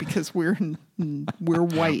word because we're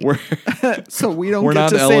white. We're so we don't we're get not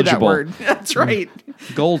to say that eligible. word. That's right.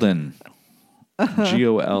 Golden.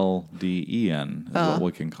 Golden is what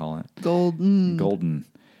we can call it. Golden. Golden.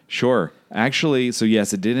 Sure. Actually, so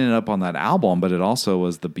yes, it did end up on that album, but it also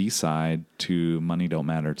was the B-side to Money Don't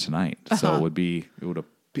Matter Tonight. So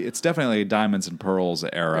it's definitely a Diamonds and Pearls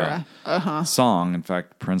era song. In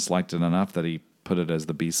fact, Prince liked it enough that he put it as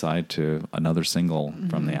the B-side to another single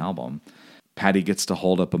from the album. Patty gets to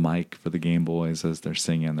hold up a mic for the Game Boys as they're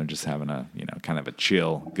singing. They're just having a, kind of a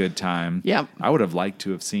chill, good time. Yep. I would have liked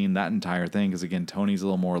to have seen that entire thing because, again, Tony's a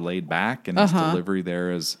little more laid back and his delivery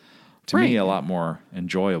there is, to me, a lot more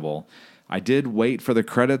enjoyable. I did wait for the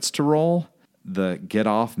credits to roll. The Get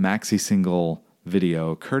Off maxi single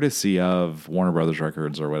video, courtesy of Warner Brothers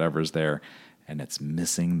Records or whatever's there, and it's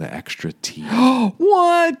missing the extra T.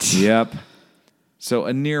 What? Yep. So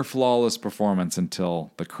a near flawless performance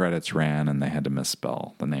until the credits ran and they had to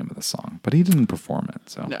misspell the name of the song. But he didn't perform it.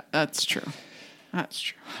 So No, that's true. That's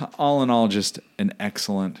true. all in all, just an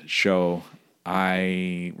excellent show.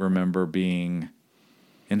 I remember being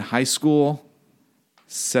in high school,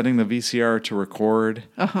 setting the VCR to record,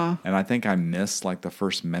 and I think I missed like the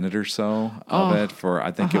first minute or so of it for,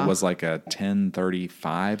 I think it was like a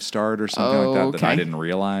 10:35 start or something like that I didn't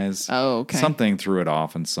realize. Oh, okay. Something threw it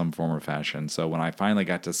off in some form or fashion. So when I finally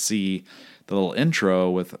got to see the little intro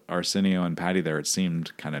with Arsenio and Patty there, it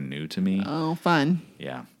seemed kind of new to me. Oh, fun.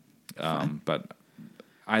 Yeah. But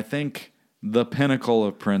I think the pinnacle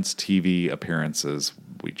of Prince TV appearances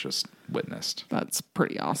we just witnessed. That's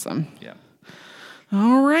pretty awesome. Yeah.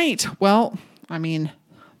 All right. Well, I mean,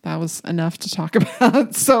 that was enough to talk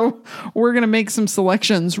about. So we're going to make some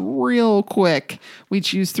selections real quick. We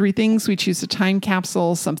choose 3 things. We choose a time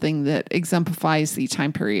capsule, something that exemplifies the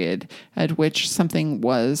time period at which something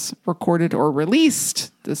was recorded or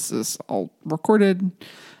released. This is all recorded.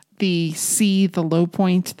 The C, the low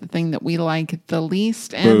point, the thing that we like the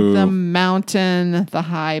least, and Boo. the mountain, the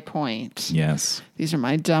high point. Yes. These are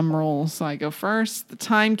my dumb rules. So I go first. The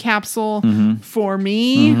time capsule for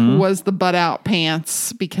me was the butt out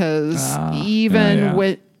pants, because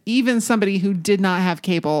even somebody who did not have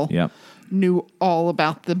cable knew all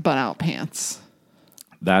about the butt out pants.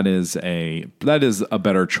 That is a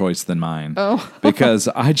better choice than mine. Oh. Because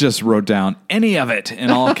I just wrote down any of it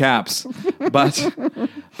in all caps.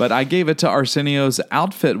 But I gave it to Arsenio's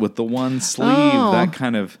outfit with the one sleeve. Oh. That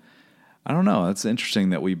kind of, I don't know. It's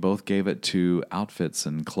interesting that we both gave it to outfits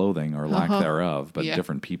and clothing or lack thereof, but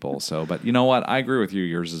different people. So, but you know what? I agree with you.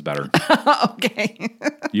 Yours is better. Okay.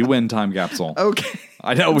 You win time capsule. Okay.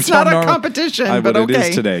 I know It's not a competition, but it okay.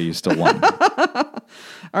 is today. You still won.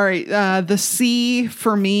 All right. The C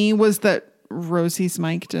for me was that Rosie's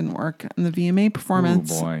mic didn't work in the VMA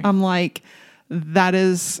performance. Oh, boy. I'm like,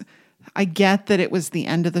 I get that it was the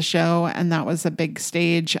end of the show and that was a big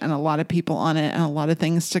stage and a lot of people on it and a lot of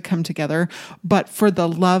things to come together. But for the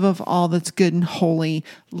love of all that's good and holy,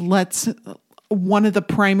 one of the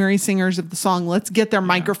primary singers of the song, let's get their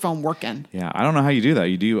microphone working. Yeah. I don't know how you do that.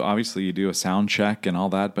 You do a sound check and all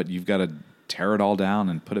that, but you've got to tear it all down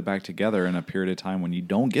and put it back together in a period of time when you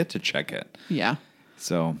don't get to check it. Yeah.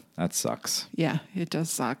 So that sucks. Yeah, it does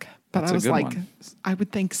suck. But That's I a was good like, one. I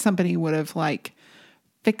would think somebody would have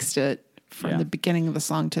fixed it from the beginning of the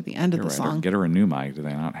song to the end of the You're right. Or song. get her a new mic. Do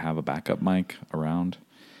they not have a backup mic around?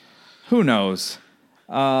 Who knows?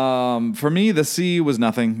 For me, the C was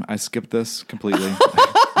nothing. I skipped this completely.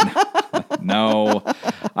 No,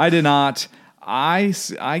 I did not.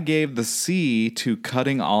 I gave the C to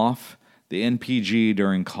cutting off the NPG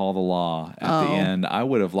during Call the Law at the end. I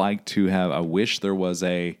would have liked to have. I wish there was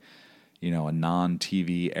a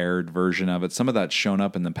non-TV aired version of it. Some of that's shown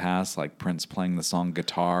up in the past, like Prince playing the song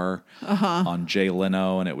Guitar on Jay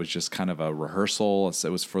Leno, and it was just kind of a rehearsal. It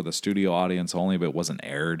was for the studio audience only, but it wasn't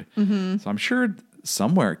aired. So I'm sure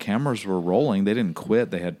somewhere cameras were rolling. They didn't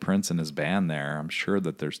quit. They had Prince and his band there. I'm sure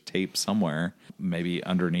that there's tape somewhere, maybe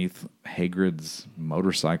underneath Hagrid's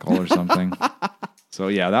motorcycle or something. So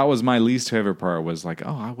yeah, that was my least favorite part, was like,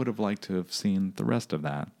 oh, I would have liked to have seen the rest of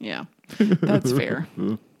that. Yeah, that's fair.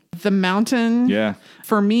 The mountain,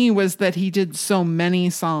 for me, was that he did so many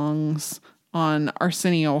songs on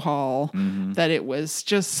Arsenio Hall that it was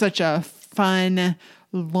just such a fun,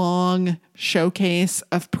 long showcase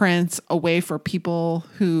of Prince, a way for people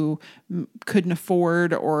who couldn't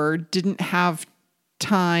afford or didn't have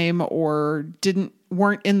time or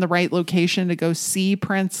weren't in the right location to go see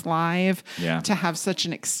Prince live, to have such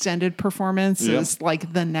an extended performance is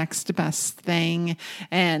like the next best thing.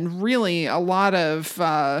 And really a lot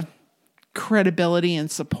of credibility and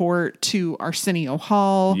support to Arsenio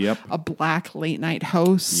Hall, a Black late night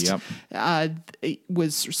host. It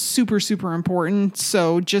was super, super important.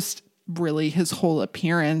 So just really his whole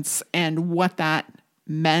appearance and what that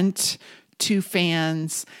meant to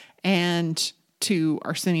fans and to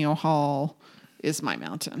Arsenio Hall is my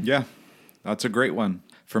mountain. Yeah, that's a great one.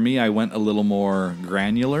 For me, I went a little more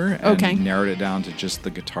granular and narrowed it down to just the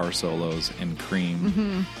guitar solos in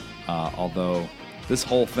Cream. Although this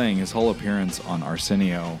whole thing, his whole appearance on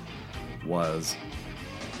Arsenio was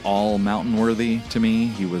all mountain worthy to me.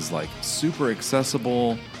 He was like super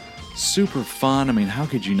accessible, super fun. I mean, how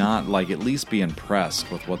could you not at least be impressed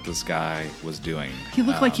with what this guy was doing? He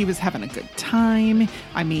looked like he was having a good time.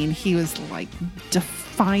 I mean, he was like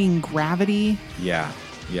defying gravity. Yeah.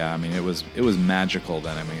 I mean, it was magical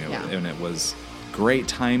then. I mean, it was great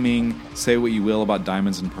timing. Say what you will about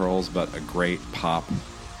Diamonds and Pearls, but a great pop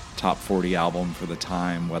top 40 album for the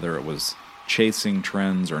time, whether it was chasing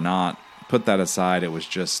trends or not. Put that aside. It was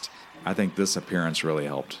just, I think this appearance really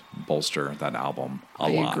helped bolster that album a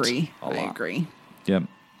lot. I agree. Yep.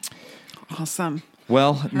 Awesome.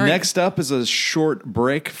 Well, next up is a short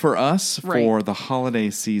break for us for the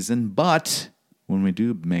holiday season. But when we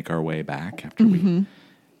do make our way back after we,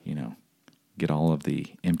 get all of the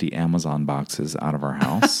empty Amazon boxes out of our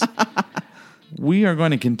house, we are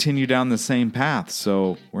going to continue down the same path.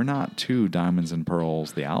 So we're not to Diamonds and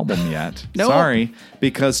Pearls, the album yet. Nope. Sorry,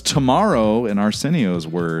 because tomorrow, in Arsenio's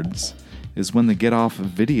words, is when the Get Off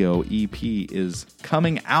video EP is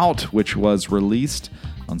coming out, which was released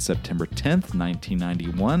on September 10th,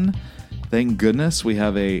 1991. Thank goodness we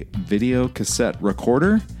have a video cassette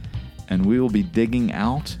recorder, and we will be digging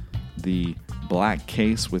out the black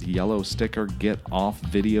case with yellow sticker Get Off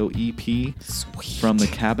video EP from the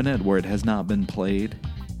cabinet where it has not been played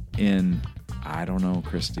in, I don't know,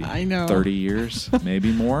 Christy. I know. 30 years,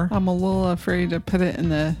 maybe more. I'm a little afraid to put it in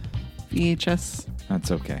the VHS. That's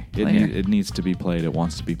okay. Later. It needs to be played. It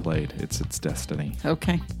wants to be played. It's its destiny.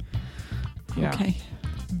 Okay. Yeah. Okay.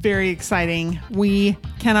 Very exciting. We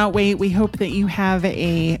cannot wait. We hope that you have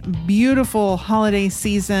a beautiful holiday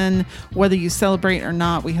season, whether you celebrate or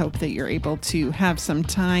not. We hope that you're able to have some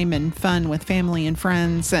time and fun with family and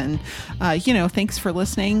friends. And, thanks for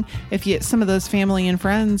listening. If you some of those family and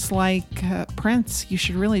friends like Prince, you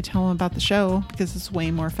should really tell them about the show because it's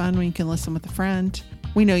way more fun when you can listen with a friend.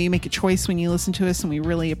 We know you make a choice when you listen to us, and we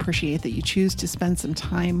really appreciate that you choose to spend some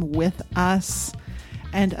time with us.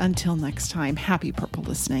 And until next time, happy purple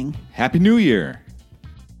listening. Happy New Year.